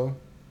 So,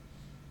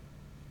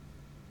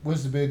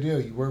 what's the big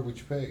deal? You work what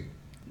you pay.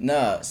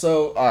 Nah.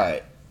 So all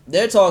right,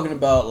 they're talking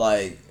about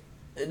like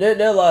there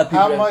are a lot of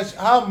people.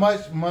 How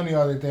much money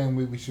are they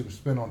thinking we should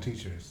spend on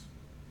teachers?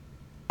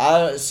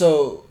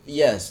 So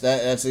yes,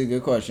 that's a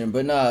good question.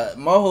 But nah,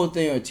 my whole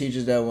thing with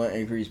teachers that want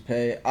increased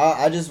pay,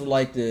 I just would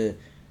like to,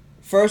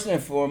 first and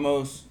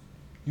foremost.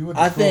 You went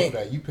I to school think for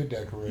that. You picked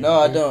that career. No,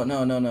 I didn't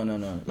don't. No.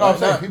 you? No, I'm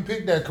saying he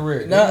picked that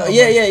career. No,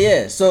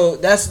 yeah. So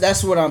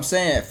that's what I'm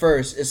saying. At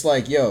first, it's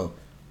like, yo,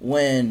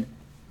 when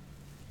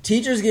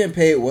teachers getting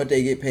paid what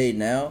they get paid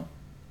now,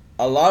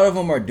 a lot of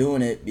them are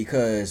doing it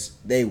because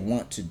they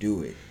want to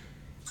do it.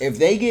 If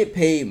they get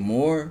paid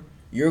more,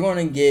 you're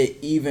gonna get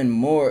even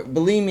more.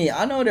 Believe me,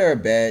 I know there are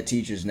bad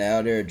teachers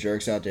now. There are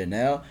jerks out there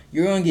now.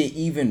 You're gonna get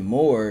even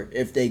more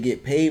if they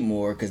get paid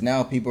more because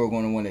now people are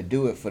gonna want to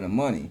do it for the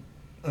money.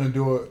 And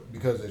do it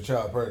because they're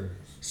child predators.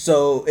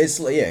 So it's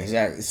yeah,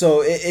 exactly.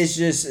 So it's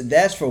just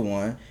that's for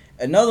one.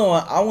 another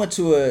one. I went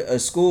to a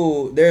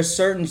school. There's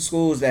certain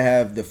schools that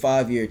have the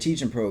 5-year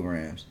teaching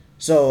programs.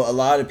 So a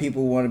lot of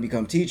people who want to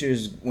become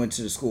teachers went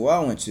to the school I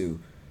went to.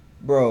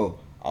 Bro,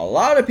 a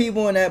lot of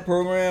people in that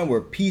program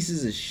were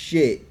pieces of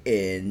shit,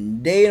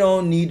 and they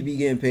don't need to be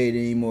getting paid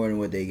any more than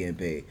what they getting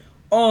paid.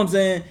 All I'm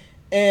saying,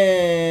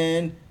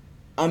 and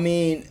I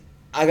mean,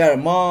 I got a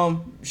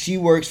mom. She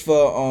works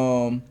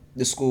for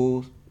the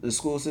school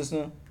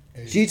system.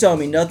 She told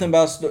me nothing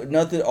about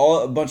nothing.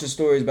 A bunch of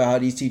stories about how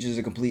these teachers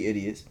are complete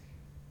idiots.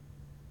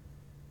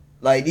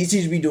 Like, these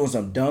teachers be doing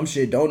some dumb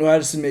shit. Don't know how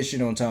to submit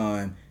shit on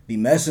time. Be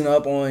messing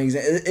up on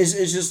exam. It's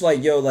just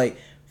like, yo, like,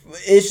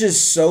 it's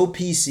just so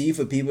PC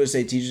for people to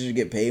say teachers should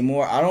get paid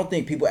more. I don't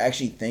think people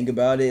actually think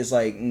about it. It's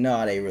like,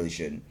 nah, they really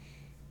shouldn't.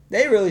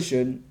 They really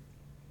shouldn't.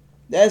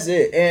 That's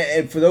it.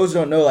 And for those who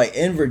don't know, like,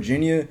 in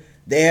Virginia,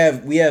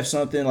 we have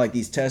something like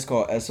these tests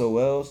called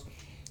SOLs.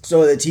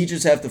 So the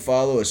teachers have to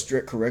follow a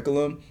strict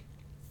curriculum.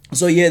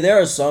 So yeah, there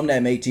are some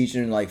that make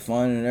teaching like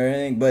fun and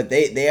everything, but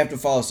they have to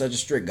follow such a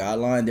strict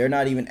guideline. They're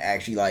not even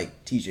actually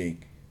like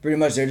teaching. Pretty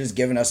much, they're just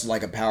giving us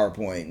like a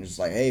PowerPoint and it's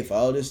like, hey,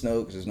 follow this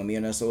note because it's gonna be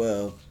an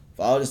SOL.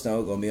 Follow this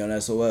note, gonna be on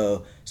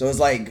SOL. So it's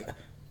like,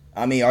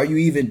 I mean, are you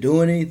even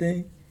doing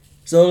anything?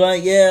 So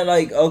like, yeah,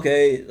 like,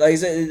 okay, like I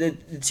said,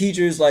 the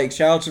teachers, like,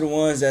 shout out to the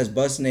ones that's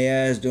busting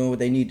their ass doing what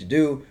they need to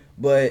do.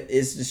 But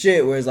it's the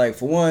shit where it's like,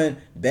 for one,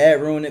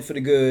 bad ruin it for the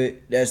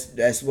good.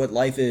 That's what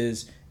life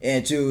is.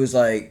 And two, it's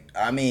like,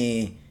 I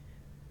mean,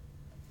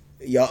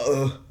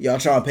 y'all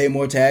trying to pay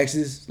more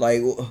taxes?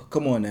 Like,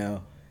 come on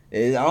now.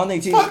 I don't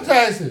think teachers. Fuck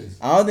taxes.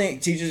 I don't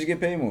think teachers get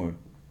paid more.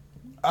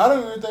 I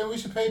don't even think we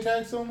should pay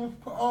tax on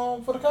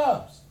for the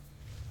cops.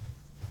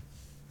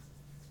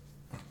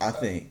 I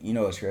think, you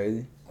know what's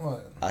crazy?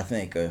 What? I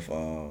think if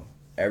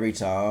every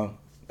time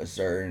a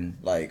certain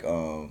like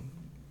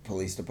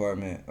police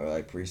department or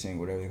like precinct,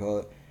 whatever they call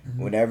it,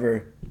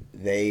 whenever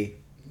they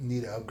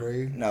need an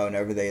upgrade. No,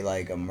 whenever they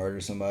like murder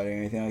somebody or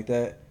anything like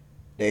that,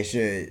 they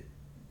should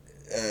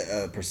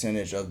a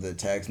percentage of the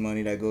tax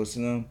money that goes to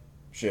them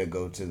should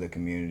go to the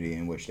community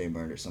in which they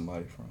murdered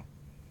somebody from.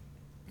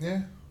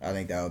 Yeah. I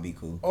think that would be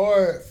cool.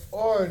 Or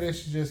they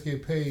should just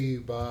get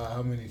paid by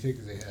how many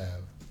tickets they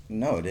have.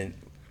 No,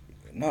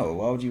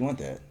 why would you want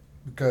that?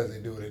 Because they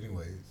do it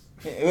anyways.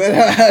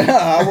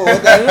 I wouldn't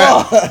want that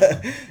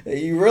at all.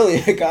 You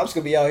really, cops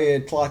could be out here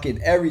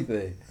clocking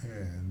everything.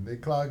 Yeah, they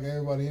clock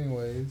everybody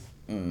anyways.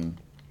 Mm.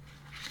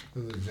 It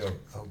was a joke.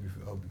 I hope you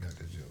got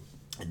that joke.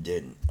 I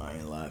didn't. I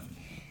ain't laughing.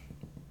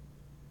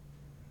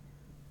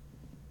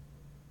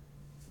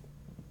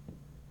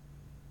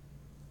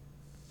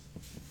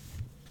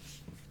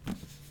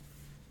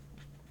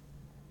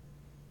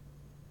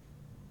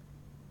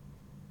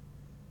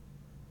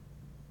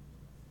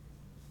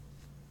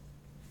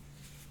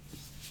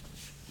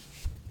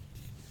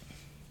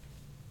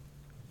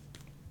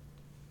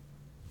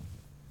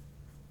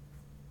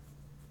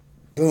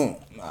 Boom.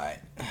 All right.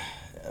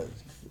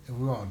 If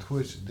we were on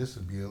Twitch, this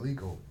would be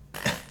illegal.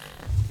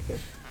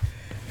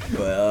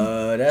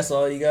 But that's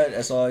all you got.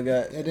 That's all I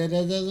got. I think that's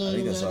all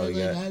we got. That's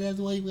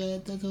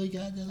all you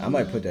got. I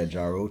might put that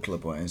Ja Rule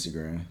clip on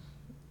Instagram.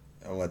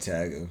 I want to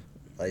tag him.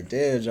 Like,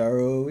 damn, Ja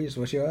Rule, we just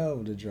want your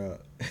album to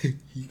drop.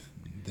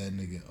 That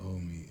nigga owe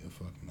me a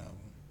fucking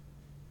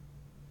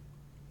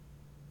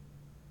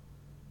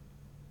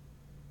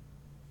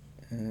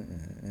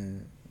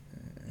album.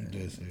 I'm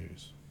dead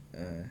serious.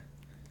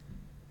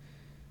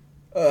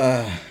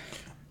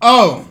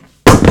 Oh,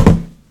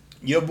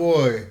 your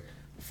boy.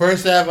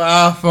 First to have an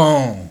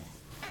iPhone.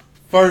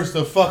 First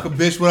to fuck a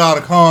bitch without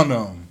a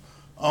condom.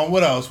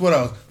 What else?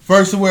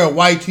 First to wear a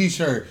white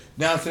t-shirt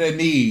down to their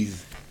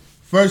knees.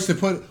 First to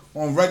put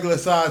on regular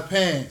size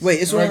pants.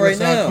 Wait, it's on right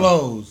now.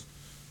 Clothes.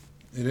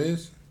 It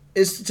is?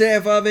 It's today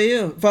at 5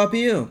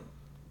 p.m.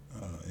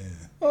 Oh, yeah.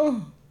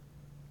 Oh.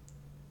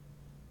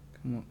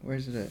 Come on,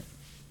 where's it at?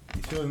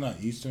 You sure it's not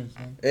Eastern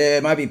time?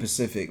 It might be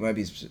Pacific. I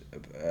was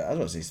going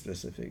to say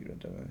specific.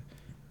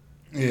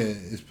 Yeah,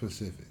 it's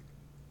Pacific.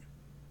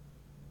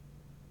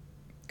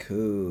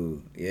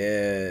 Cool.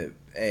 Yeah.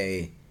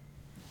 Hey.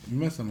 You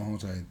messed up my whole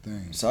entire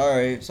thing.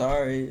 Sorry.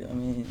 I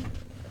mean,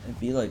 it'd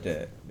be like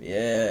that.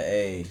 Yeah,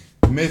 hey.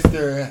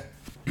 Mr.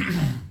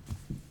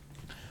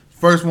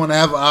 First one to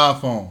have an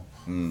iPhone.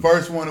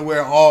 First one to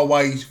wear all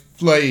white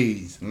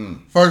flays.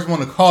 First one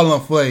to call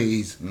them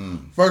flays.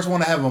 First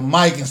one to have a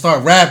mic and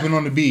start rapping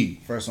on the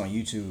beat. First on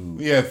YouTube.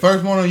 Yeah,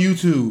 first one on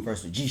YouTube.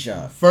 First with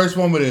G-Shop. First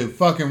one with a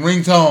fucking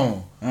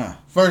ringtone.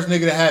 First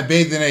nigga to have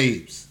bathing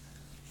apes.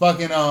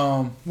 Fucking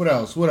what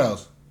else?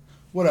 First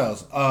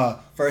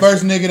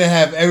nigga to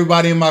have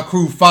everybody in my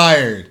crew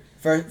fired.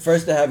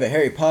 First to have a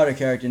Harry Potter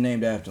character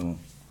named after him.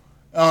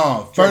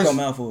 First Draco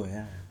Malfoy.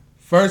 Yeah.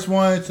 First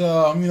one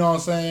to you know what I'm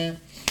saying,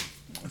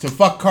 to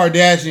fuck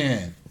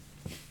Kardashian.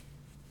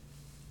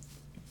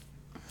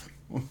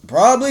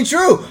 Probably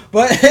true,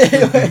 but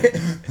anyway.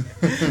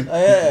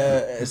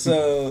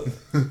 So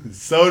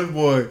Soulja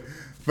Boy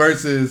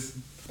versus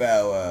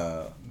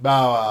Bow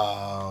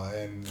Wow,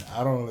 and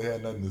I don't really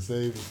have nothing to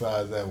say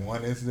besides that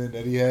one incident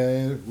that he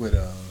had with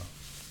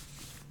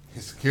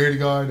his security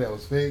guard that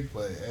was fake,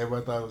 but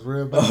everybody thought it was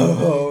real. Back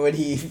Oh, when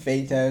he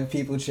faked having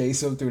people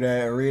chase him through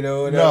that arena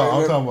or whatever. No,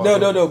 I'm talking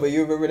about No, but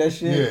you remember that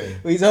shit? Yeah.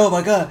 When he's, oh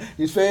my god,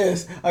 he's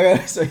fast.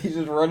 So he's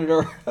just running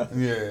around.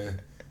 Yeah.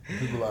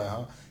 People like,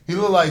 huh? He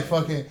looked like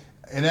fucking,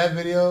 in that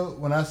video,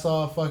 when I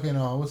saw fucking,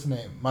 what's his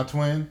name? My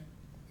twin,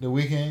 The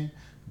Weeknd,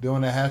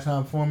 doing that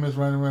halftime performance,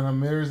 running around on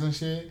mirrors and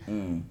shit.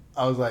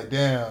 I was like,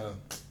 damn,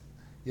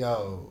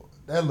 yo,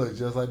 that looked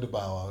just like the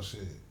Bow Wow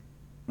shit.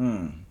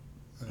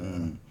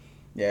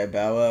 Yeah,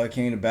 Bow Wow,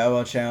 King of the Bow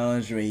Wow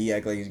Challenge, when he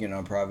acted like he's getting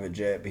on a private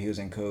jet, but he was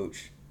in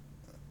coach.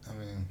 I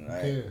mean, who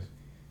Like, cares?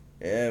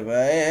 Yeah,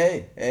 but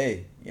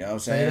hey, you know what I'm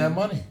saying? Say that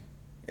money.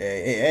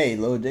 Hey,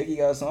 Lil Dicky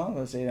got a song,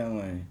 let's say that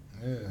money.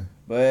 Yeah.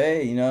 But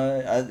hey, you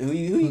know, who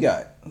you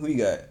got? Who you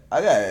got? I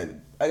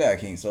got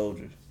King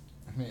Soldier.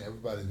 I mean,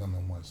 everybody's gonna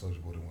want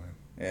Soulja Boy to win.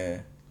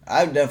 Yeah.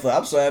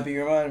 I'm so happy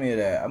you reminded me of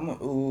that.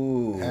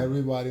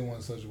 Everybody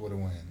wants Soulja Boy to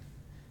win.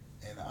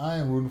 And I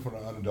am rooting for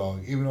the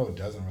underdog, even though it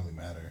doesn't really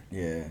matter.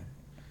 Yeah.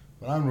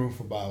 But I'm rooting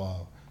for Bow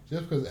Wow.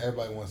 Just because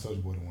everybody wants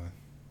Soulja Boy to win.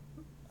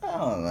 I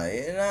don't like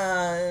it.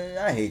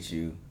 Nah, I hate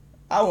you.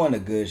 I want a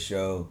good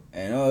show.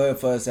 And in order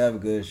for us to have a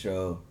good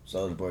show,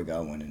 Soulja Boy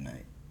got one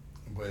tonight.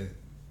 But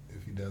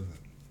if he doesn't,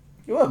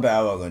 What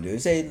Bow Wow gonna do?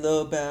 Say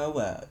Lil Bow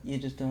Wow. You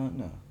just don't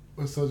know.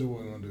 what's Soulja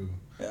Boy gonna do?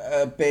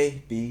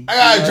 Baby. I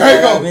got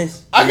Draco.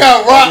 I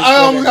got Rob. I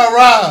almost got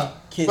Rob.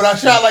 But I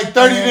shot like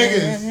 30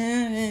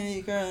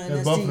 niggas.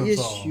 That's both of them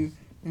songs.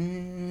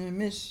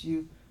 Miss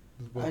you.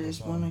 I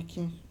just wanna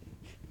kiss.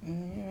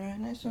 Alright,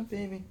 nice one,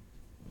 baby.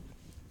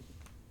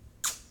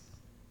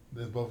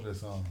 There's both of their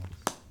songs.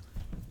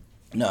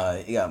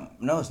 No,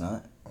 it's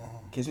not.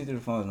 Kiss Me Through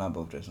the Phone is not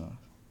both their songs.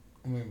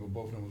 I mean, but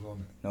both of them was on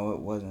it. No, it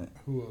wasn't.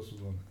 Who else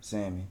was on it?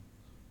 Sammy.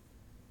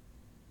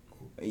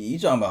 You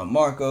talking about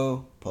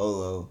Marco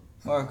Polo?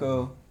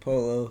 Marco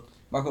Polo.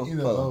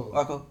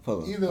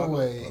 Either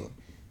way,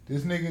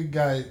 this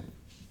nigga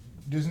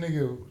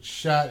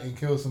shot and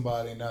killed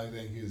somebody, and now he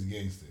think he was a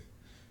gangster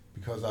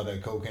because all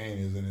that cocaine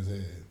is in his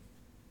head.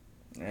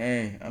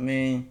 Hey, I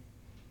mean,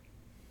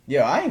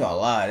 yo, I ain't gonna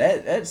lie.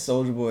 That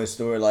Soulja Boy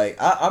story, like,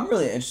 I'm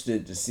really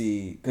interested to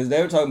see, because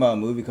they were talking about a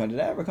movie. Did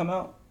that ever come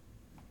out?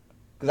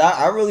 Because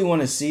I really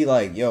want to see,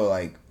 like, yo,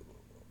 like,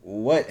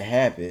 what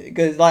happened.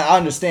 Because, like, I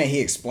understand he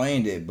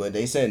explained it, but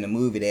they said in the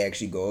movie they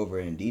actually go over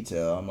it in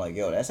detail. I'm like,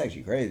 yo, that's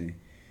actually crazy.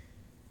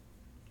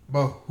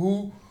 But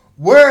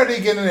where are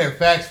they getting their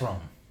facts from?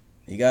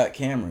 He got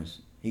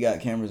cameras. He got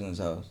cameras in his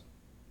house.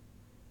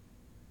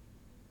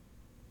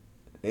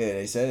 Yeah,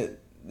 they said it.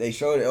 They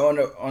showed it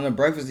on the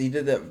Breakfast. He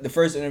did the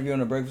first interview on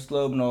the Breakfast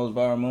Club and all those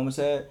viral moments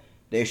had.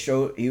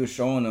 He was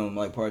showing them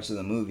like parts of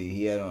the movie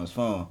he had on his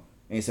phone,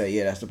 and he said,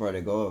 "Yeah, that's the part they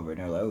go over." And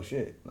they're like, "Oh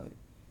shit!" Like,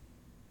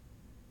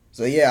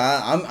 so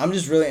yeah, I'm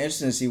just really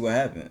interested to see what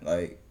happened.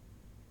 Like,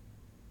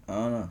 I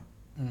don't know.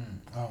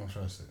 I don't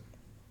trust it.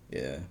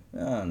 Yeah,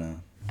 I don't know.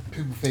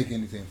 People fake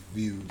anything for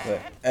views. But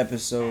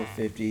episode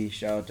 50,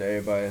 shout out to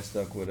everybody that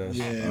stuck with us.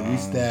 Yeah, we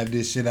stabbed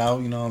this shit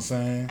out, you know what I'm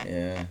saying?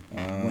 Yeah.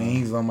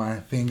 Wings on my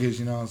fingers,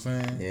 you know what I'm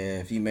saying? Yeah,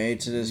 if you made it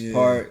to this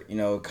part, you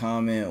know,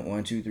 comment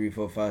 1, 2, 3,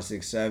 4, 5,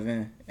 6,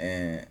 7,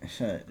 and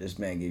this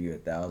man give you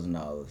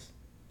 $1,000.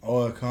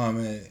 Or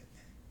comment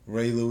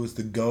Ray Lewis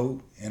the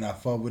GOAT, and I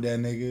fuck with that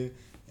nigga,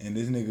 and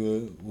this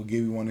nigga will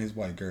give you one of his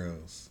white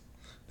girls.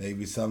 They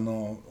be selling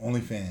on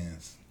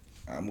OnlyFans.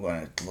 I'm going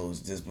to close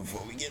this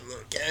before we get a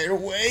little carried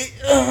away.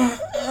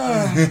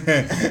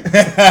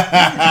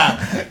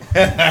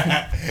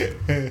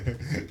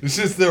 This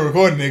shit's still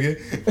recording, nigga.